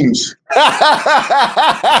 games.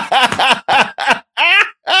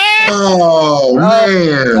 Oh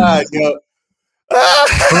man! God, yo.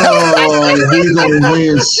 Oh, we gonna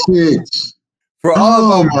win 6. For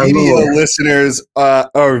all of our video listeners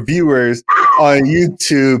or viewers on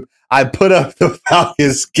YouTube, I put up the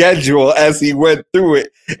Falcons schedule as he went through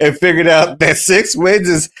it and figured out that 6 wins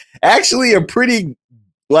is actually a pretty,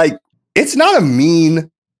 it's not a mean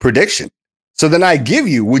prediction. So then I give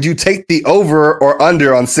you, would you take the over or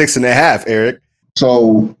under on 6.5, Erik?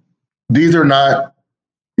 So these are not,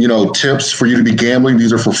 tips for you to be gambling.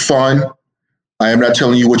 These are for fun. I am not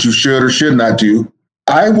telling you what you should or should not do.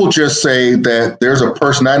 I will just say that there's a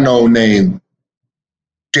person I know named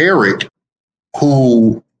Derek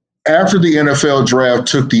who, after the NFL draft,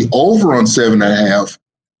 took the over on 7.5.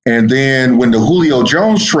 And then when the Julio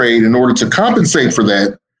Jones trade, in order to compensate for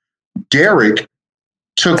that, Derek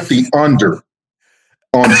took the under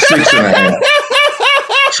on 6.5.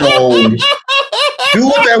 So do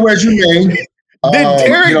it that way as you may. Did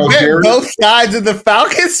Derek bet both sides of the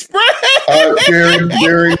Falcons spread?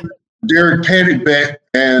 Derek panic bet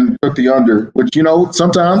and took the under, which,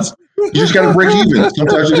 sometimes you just got to break even.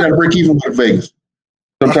 Sometimes you got to break even with Vegas.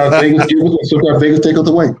 Sometimes Vegas give it, sometimes Vegas take it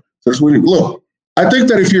away. So that's what it is. Look, I think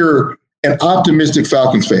that if you're an optimistic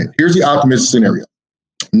Falcons fan, here's the optimistic scenario.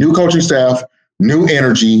 New coaching staff, new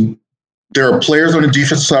energy. There are players on the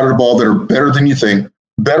defensive side of the ball that are better than you think,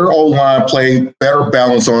 better O-line play, better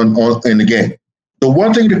balance on in the game. The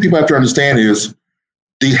one thing that people have to understand is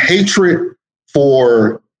the hatred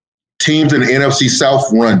for teams in the NFC South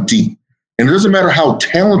run deep. And it doesn't matter how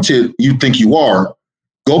talented you think you are.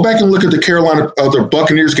 Go back and look at the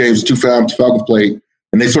Buccaneers games 2 Falcons played,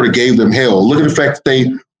 and they sort of gave them hell. Look at the fact that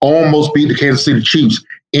they almost beat the Kansas City Chiefs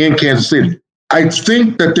in Kansas City. I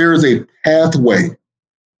think that there is a pathway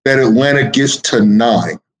that Atlanta gets to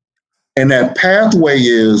 9. And that pathway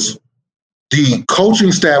is the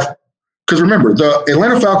coaching staff. Because remember, the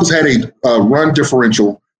Atlanta Falcons had a run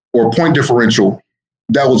differential or point differential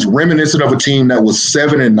that was reminiscent of a team that was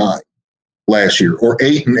 7-9 last year, or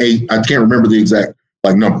 8-8. I can't remember the exact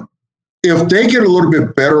number. If they get a little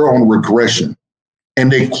bit better on regression and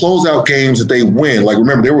they close out games that they win,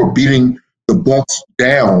 remember they were beating the Bucs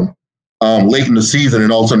down late in the season,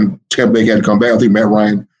 and all of a sudden Tampa Bay had to come back. I think Matt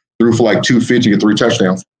Ryan threw for 250 and 3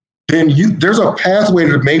 touchdowns. Then there's a pathway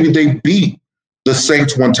that maybe they beat the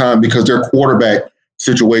Saints one time because their quarterback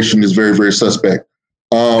situation is very, very suspect.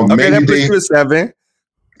 Maybe they put 7.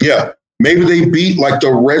 Yeah, maybe they beat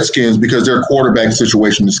the Redskins because their quarterback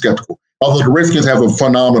situation is skeptical. Although the Redskins have a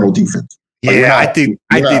phenomenal defense. I think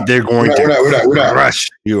they're going to crush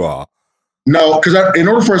you all. No, because in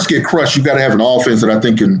order for us to get crushed, you got to have an offense that I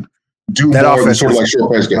think can do that more than sort of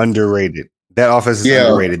short pass game. Underrated. That offense is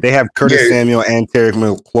underrated. They have Curtis Samuel and Terry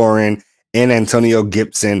McLaurin and Antonio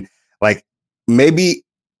Gibson. Maybe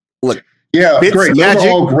look. Yeah, great.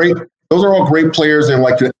 Those are all great players in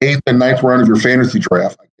the 8th and 9th round of your fantasy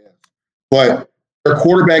draft, I guess. But their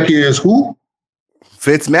quarterback is who?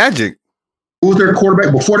 Fitzmagic. Who's their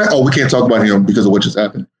quarterback before that? Oh, we can't talk about him because of what just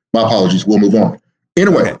happened. My apologies. We'll move on.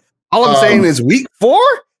 Anyway. Okay. All I'm saying is week 4,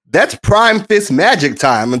 that's prime Fitzmagic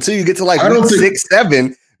time until you get to week 6,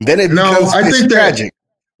 7. Then it becomes Fitzmagic.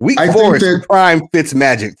 Week 4 is prime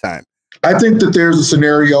Fitzmagic time. I think that there's a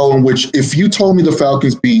scenario in which if you told me the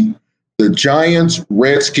Falcons beat the Giants,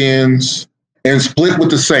 Redskins, and split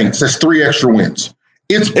with the Saints, that's 3 extra wins.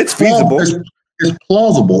 It's feasible. It's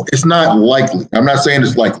plausible. It's not likely. I'm not saying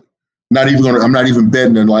it's likely. I'm not even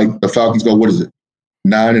betting on the Falcons go,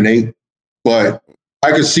 9-8? But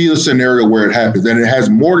I could see the scenario where it happens. And it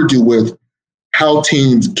has more to do with how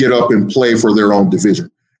teams get up and play for their own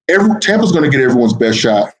division. Tampa's going to get everyone's best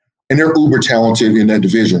shot, and they're uber talented in that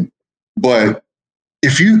division. But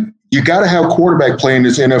if you got to have quarterback play in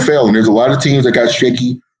this NFL, and there's a lot of teams that got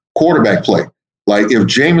shaky quarterback play. If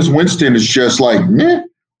Jameis Winston is just meh,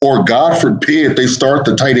 or God forbid they start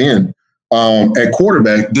the tight end at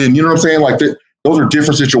quarterback, then you know what I'm saying? Those are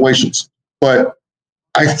different situations. But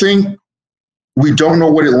I think we don't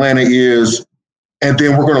know what Atlanta is, and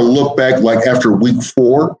then we're going to look back after week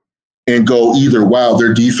 4 and go either, wow,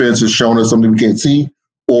 their defense has shown us something we can't see,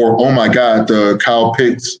 or, oh my God, the Kyle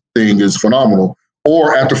Pitts thing is phenomenal.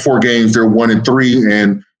 Or after 4 games, they're 1-3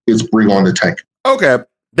 and it's bring on the tank. Okay.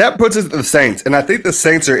 That puts us to the Saints. And I think the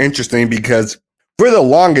Saints are interesting because for the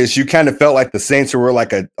longest, you kind of felt like the Saints were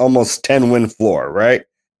a almost 10-win floor, right?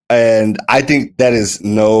 And I think that is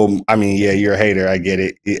you're a hater. I get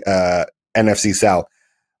it. NFC South.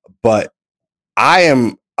 But I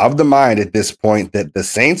am of the mind at this point that the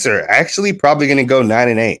Saints are actually probably going to go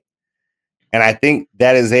 9-8. And I think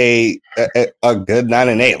that is a good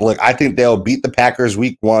 9-8. Look, I think they'll beat the Packers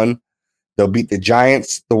week 1. They'll beat the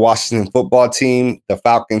Giants, the Washington football team, the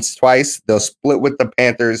Falcons twice. They'll split with the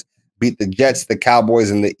Panthers, beat the Jets, the Cowboys,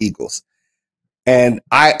 and the Eagles. And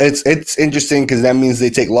it's interesting because that means they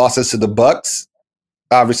take losses to the Bucks,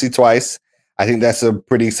 obviously twice. I think that's a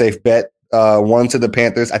pretty safe bet. One to the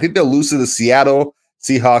Panthers. I think they'll lose to the Seattle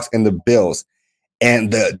Seahawks and the Bills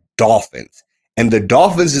and the Dolphins. And the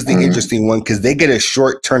Dolphins is the interesting one because they get a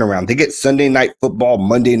short turnaround. They get Sunday night football,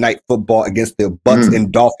 Monday night football against the Bucks and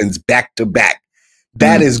Dolphins back to back.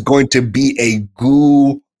 That is going to be a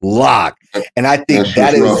gulag. And I think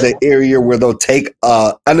that is the area where they'll take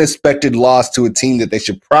an unexpected loss to a team that they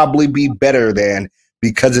should probably be better than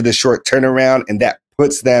because of the short turnaround. And that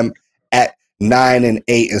puts them at 9-8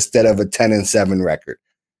 instead of a 10-7 record.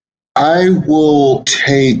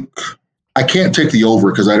 I can't take the over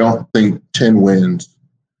because I don't think 10 wins.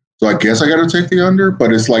 So I guess I got to take the under,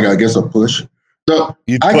 but it's like, I guess, a push. So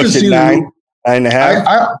I can see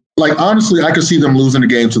 9.5. Honestly, I could see them losing the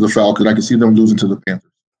game to the Falcons. I could see them losing to the Panthers.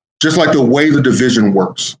 Just like the way the division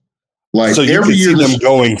works. Like so you every year, see them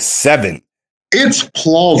going 7. It's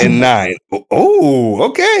plausible. And 9. Oh,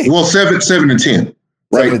 okay. Well, 7 and 10.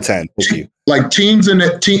 Right? 7 and 10. Thank you. Like teams in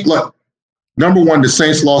that team, like number one, the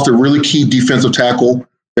Saints lost a really key defensive tackle.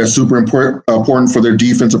 That's super important for their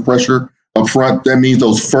defensive pressure up front. That means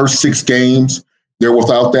those first 6 games, they're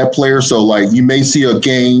without that player. So, like, you may see a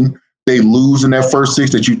game they lose in that first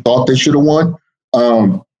 6 that you thought they should have won.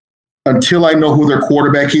 Until I know who their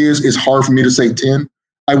quarterback is, it's hard for me to say 10.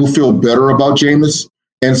 I will feel better about Jameis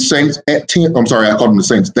and Saints at 10. I'm sorry, I called them the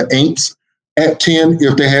Saints. The Aints at 10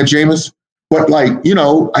 if they had Jameis. But,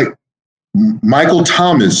 Michael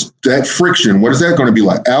Thomas, that friction, what is that going to be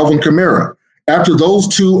like? Alvin Kamara. After those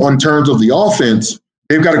two, on terms of the offense,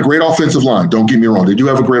 they've got a great offensive line. Don't get me wrong. They do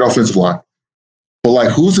have a great offensive line.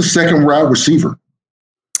 But, who's the second wide receiver?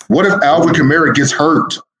 What if Alvin Kamara gets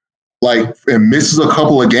hurt, and misses a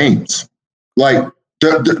couple of games? The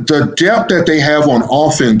depth that they have on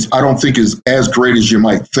offense, I don't think is as great as you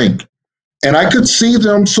might think. And I could see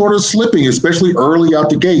them sort of slipping, especially early out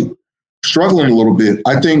the gate, struggling a little bit.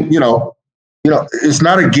 I think, it's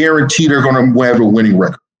not a guarantee they're going to have a winning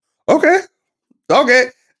record. Okay.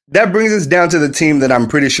 That brings us down to the team that I'm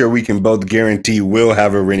pretty sure we can both guarantee will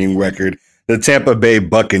have a winning record, the Tampa Bay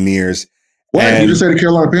Buccaneers. What? You just say the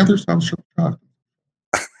Carolina Panthers? I'm sure.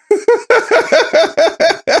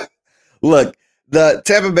 Look, the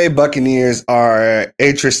Tampa Bay Buccaneers are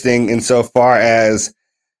interesting insofar as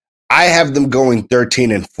I have them going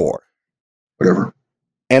 13-4. Whatever.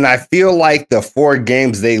 And I feel like the 4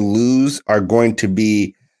 games they lose are going to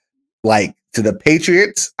be to the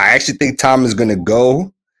Patriots. I actually think Tom is going to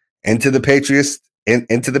go into the Patriots,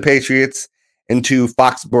 into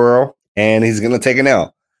Foxborough, and he's going to take an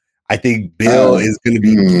L. I think Bill is going to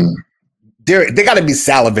be they got to be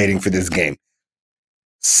salivating for this game.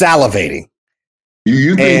 Salivating.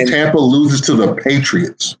 You think Tampa loses to the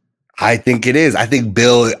Patriots? I think it is. I think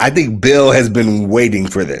Bill has been waiting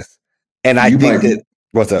for this. And I think that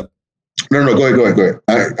what's up? No, go ahead.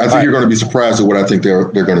 I think you're going to be surprised at what I think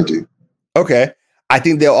they're going to do. Okay. I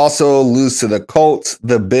think they'll also lose to the Colts,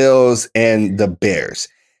 the Bills, and the Bears.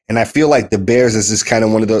 And I feel like the Bears is just kind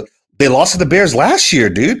of one of the they lost to the Bears last year,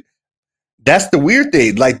 dude. That's the weird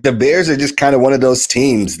thing. The Bears are just kind of one of those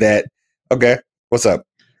teams that, okay, what's up?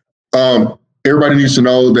 Everybody needs to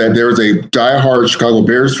know that there is a diehard Chicago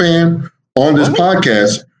Bears fan on this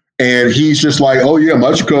podcast, and he's just like, oh, yeah,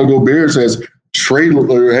 my Chicago Bears has fields,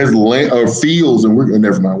 and we're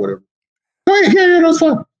never mind, whatever. Go ahead, yeah, that's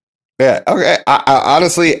fine. Yeah, okay. I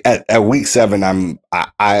honestly, at week 7,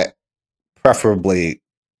 I preferably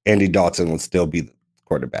Andy Dalton would still be the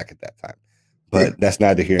quarterback at that time, but that's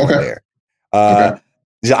neither here nor there.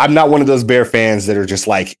 I'm not one of those Bear fans that are just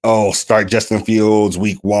like, oh, start Justin Fields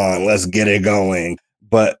week 1, let's get it going.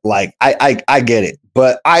 But I get it.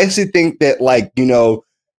 But I actually think that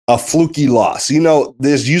a fluky loss,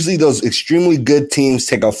 there's usually those extremely good teams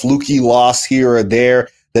take a fluky loss here or there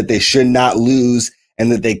that they should not lose,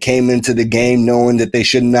 and that they came into the game knowing that they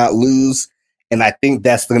should not lose. And I think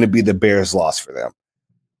that's going to be the Bears' loss for them.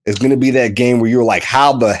 It's going to be that game where you're like,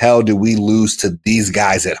 how the hell did we lose to these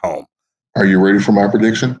guys at home? Are you ready for my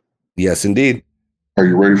prediction? Yes, indeed. Are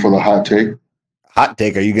you ready for the hot take? Hot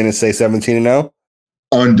take. Are you going to say 17-0?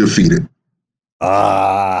 Undefeated.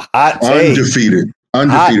 Hot take. Undefeated.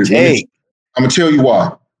 Hot take. I'm going to tell you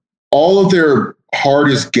why. All of their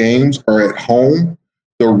hardest games are at home.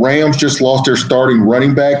 The Rams just lost their starting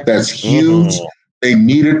running back. That's huge. They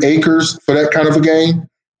needed Akers for that kind of a game.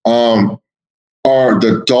 Are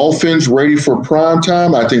the Dolphins ready for prime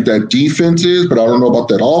time? I think that defense is, but I don't know about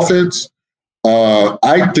that offense.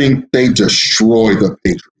 I think they destroy the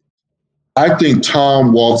Patriots. I think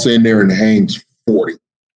Tom walks in there and hangs 40,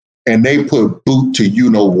 and they put boot to you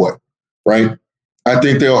know what, right? I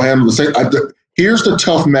think they'll handle the same. Here's the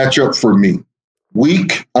tough matchup for me.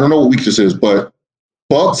 I don't know what week this is, but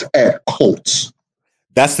Bucks at Colts.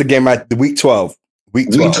 That's the game at the week 12. Week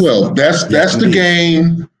 12. That's the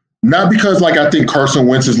game. Not because I think Carson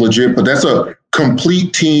Wentz is legit, but that's a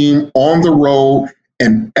complete team on the road,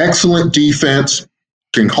 an excellent defense,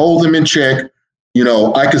 can hold them in check.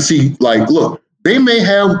 I can see look, they may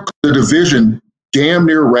have the division damn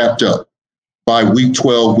near wrapped up by week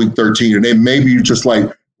 12, week 13, and they may be just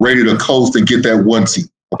ready to coast and get that one seed.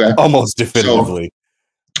 Okay. Almost definitively.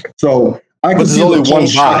 So I can see there's only one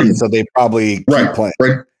body, so they probably keep playing.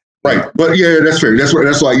 Right. But yeah, that's fair. That's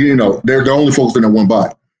they're only focusing on one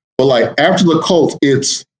body. But after the Colts,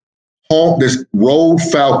 it's home. There's road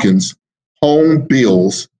Falcons, home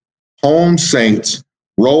Bills, home Saints,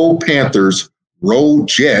 road Panthers, road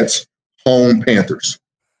Jets, home Panthers.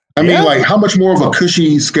 I mean, how much more of a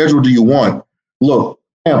cushy schedule do you want? Look,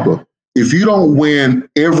 Tampa, if you don't win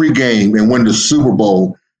every game and win the Super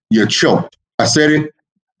Bowl, you're choked. I said it.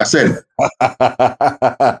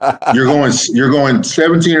 You're going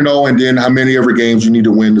 17-0, and then how many ever games you need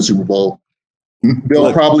to win the Super Bowl?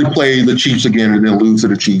 They'll probably play the Chiefs again and then lose to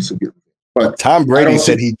the Chiefs again. But Tom Brady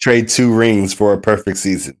said he'd trade 2 rings for a perfect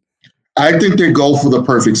season. I think they go for the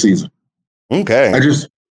perfect season. Okay. I just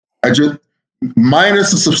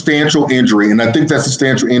minus a substantial injury, and I think that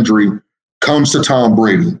substantial injury comes to Tom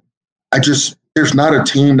Brady. There's not a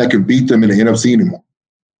team that can beat them in the NFC anymore.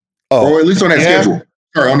 Or at least on that schedule.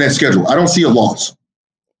 Sorry, on that schedule. I don't see a loss.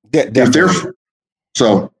 Yeah, definitely.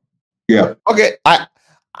 So, yeah. Okay,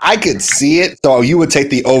 I could see it. So you would take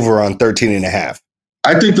the over on 13.5.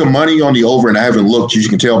 I think the money on the over, and I haven't looked, you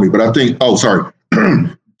can tell me, but I think,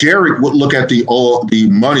 Derek would look at the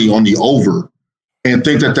money on the over and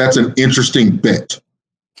think that that's an interesting bet.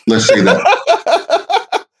 Let's say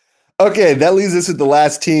that. Okay, that leads us to the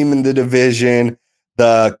last team in the division,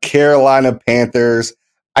 the Carolina Panthers.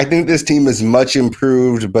 I think this team is much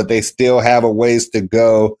improved, but they still have a ways to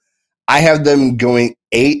go. I have them going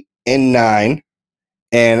 8-9,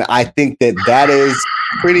 and I think that is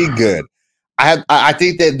pretty good. I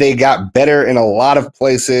think that they got better in a lot of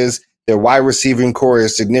places. Their wide receiving core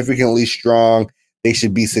is significantly strong. They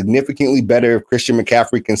should be significantly better if Christian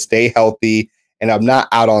McCaffrey can stay healthy. And I'm not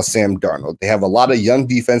out on Sam Darnold. They have a lot of young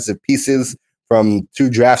defensive pieces from 2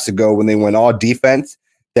 drafts ago when they went all defense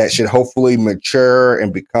that should hopefully mature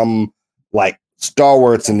and become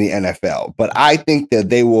stalwarts in the NFL. But I think that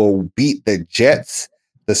they will beat the Jets,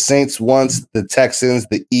 the Saints once, the Texans,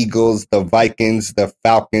 the Eagles, the Vikings, the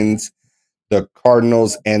Falcons, the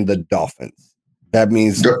Cardinals, and the Dolphins. That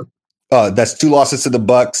means that's 2 losses to the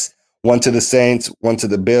Bucks, 1 to the Saints, 1 to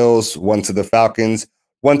the Bills, 1 to the Falcons,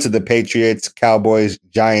 1 to the Patriots, Cowboys,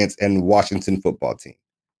 Giants, and Washington football team.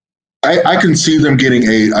 I can see them getting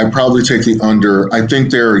 8. I probably take the under. I think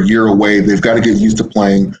they're a year away. They've got to get used to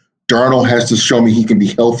playing. Darnold has to show me he can be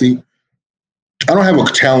healthy. I don't have a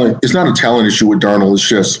talent. It's not a talent issue with Darnold. It's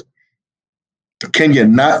just, can you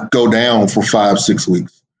not go down for 5-6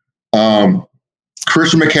 weeks?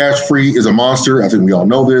 Christian McCaffrey is a monster. I think we all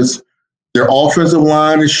know this. Their offensive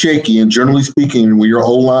line is shaky, and generally speaking, when your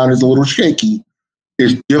O-line is a little shaky,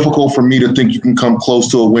 it's difficult for me to think you can come close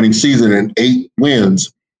to a winning season, and 8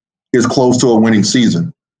 wins is close to a winning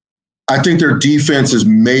season. I think their defense is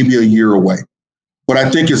maybe a year away, but I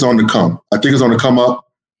think it's on the come. I think it's on the come up,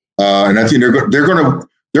 and I think they're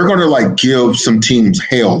gonna give some teams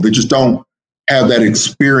hell. They just don't have that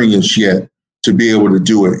experience yet to be able to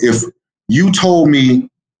do it. If you told me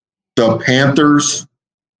the Panthers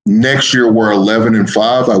next year were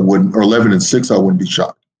 11-5, I wouldn't, or 11-6, I wouldn't be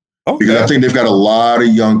shocked. Okay. Because I think they've got a lot of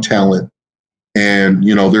young talent, and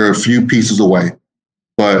they're a few pieces away.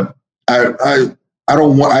 But I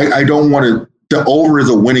don't want to. The over is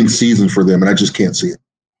a winning season for them, and I just can't see it.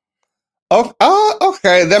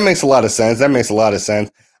 Okay, that makes a lot of sense.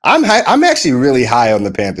 I'm actually really high on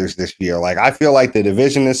the Panthers this year. I feel like the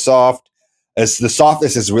division is soft. It's the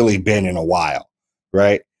softest it's really been in a while,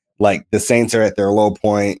 right? The Saints are at their low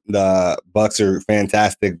point. The Bucks are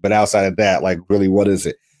fantastic, but outside of that, really, what is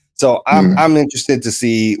it? So I'm interested to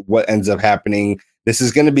see what ends up happening. This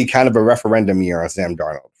is going to be kind of a referendum year on Sam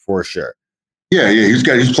Darnold for sure. Yeah,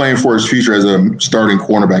 he's playing for his future as a starting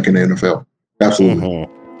cornerback in the NFL. Absolutely.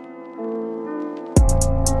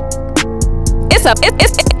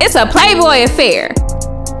 It's a Playboy affair.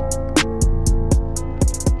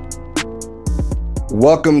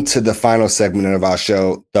 Welcome to the final segment of our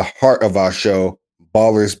show, the heart of our show,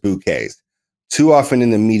 Ballers Bouquets. Too often in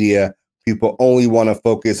the media, people only want to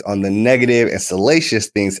focus on the negative and salacious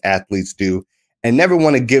things athletes do and never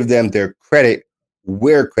want to give them their credit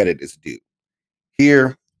where credit is due.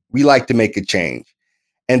 Here, we like to make a change.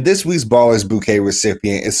 And this week's Ballers Bouquet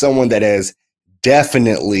recipient is someone that has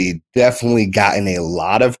definitely gotten a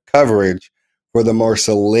lot of coverage for the more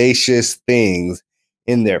salacious things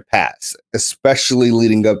in their past, especially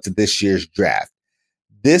leading up to this year's draft.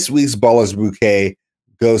 This week's Ballers Bouquet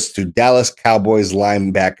goes to Dallas Cowboys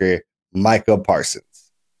linebacker Micah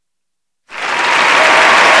Parsons.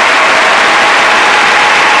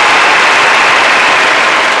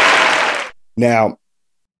 Now,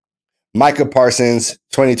 Micah Parsons,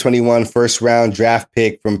 2021 first-round draft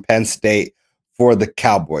pick from Penn State for the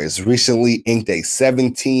Cowboys, recently inked a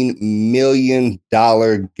 $17 million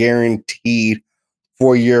guaranteed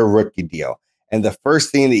 4-year rookie deal. And the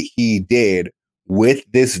first thing that he did with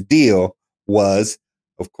this deal was,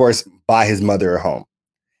 of course, buy his mother a home.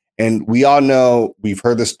 And we all know, we've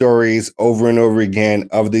heard the stories over and over again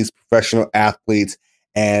of these professional athletes,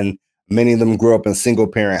 and many of them grew up in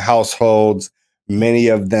single-parent households. Many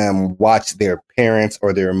of them watch their parents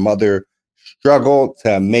or their mother struggle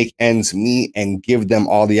to make ends meet and give them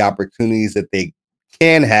all the opportunities that they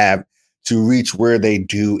can have to reach where they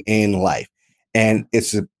do in life. And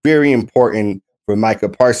it's very important for Micah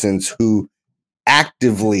Parsons, who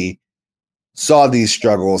actively saw these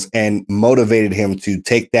struggles and motivated him to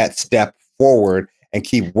take that step forward and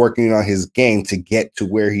keep working on his game to get to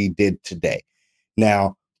where he did today.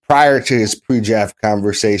 Now, prior to his pre-draft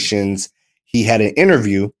conversations, he had an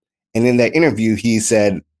interview, and in that interview, he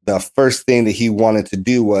said the first thing that he wanted to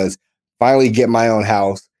do was finally get my own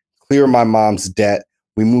house, clear my mom's debt.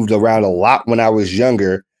 We moved around a lot when I was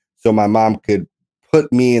younger, so my mom could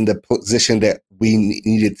put me in the position that we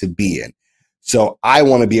needed to be in. So I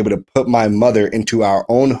want to be able to put my mother into our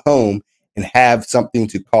own home and have something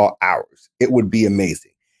to call ours. It would be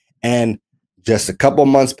amazing. And just a couple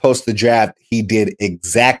months post the draft, he did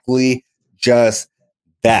exactly just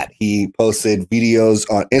that. He posted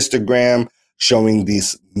videos on Instagram showing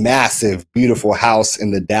this massive, beautiful house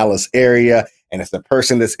in the Dallas area. And as a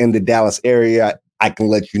person that's in the Dallas area, I can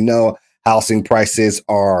let you know housing prices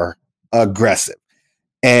are aggressive.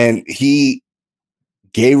 And he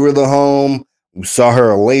gave her the home. We saw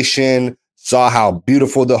her elation, saw how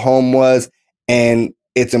beautiful the home was. And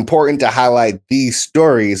it's important to highlight these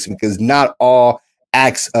stories because not all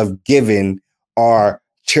acts of giving are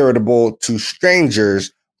charitable to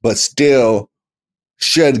strangers, but still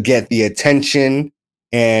should get the attention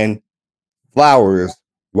and flowers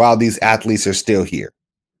while these athletes are still here.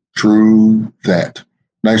 True that.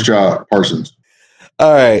 Nice job, Parsons.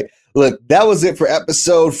 All right. Look, that was it for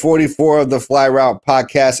episode 44 of the Fly Route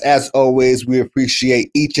podcast. As always, we appreciate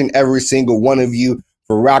each and every single one of you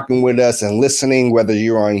for rocking with us and listening, whether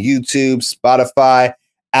you're on YouTube, Spotify,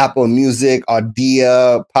 Apple Music,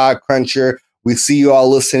 Audia, Podcruncher. We see you all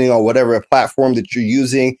listening on whatever platform that you're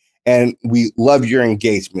using, and we love your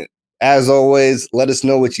engagement. As always, let us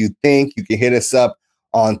know what you think. You can hit us up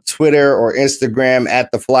on Twitter or Instagram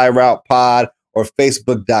at the Fly Route Pod or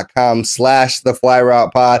Facebook.com/the Fly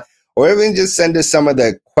Route Pod, or even just send us some of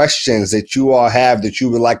the questions that you all have that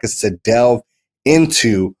you would like us to delve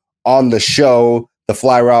into on the show, the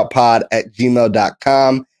Fly Route Pod at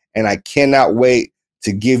gmail.com. And I cannot wait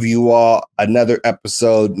to give you all another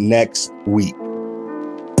episode next week.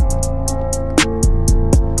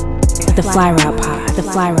 The Fly Route Pod, the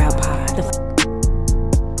Fly Route Pod.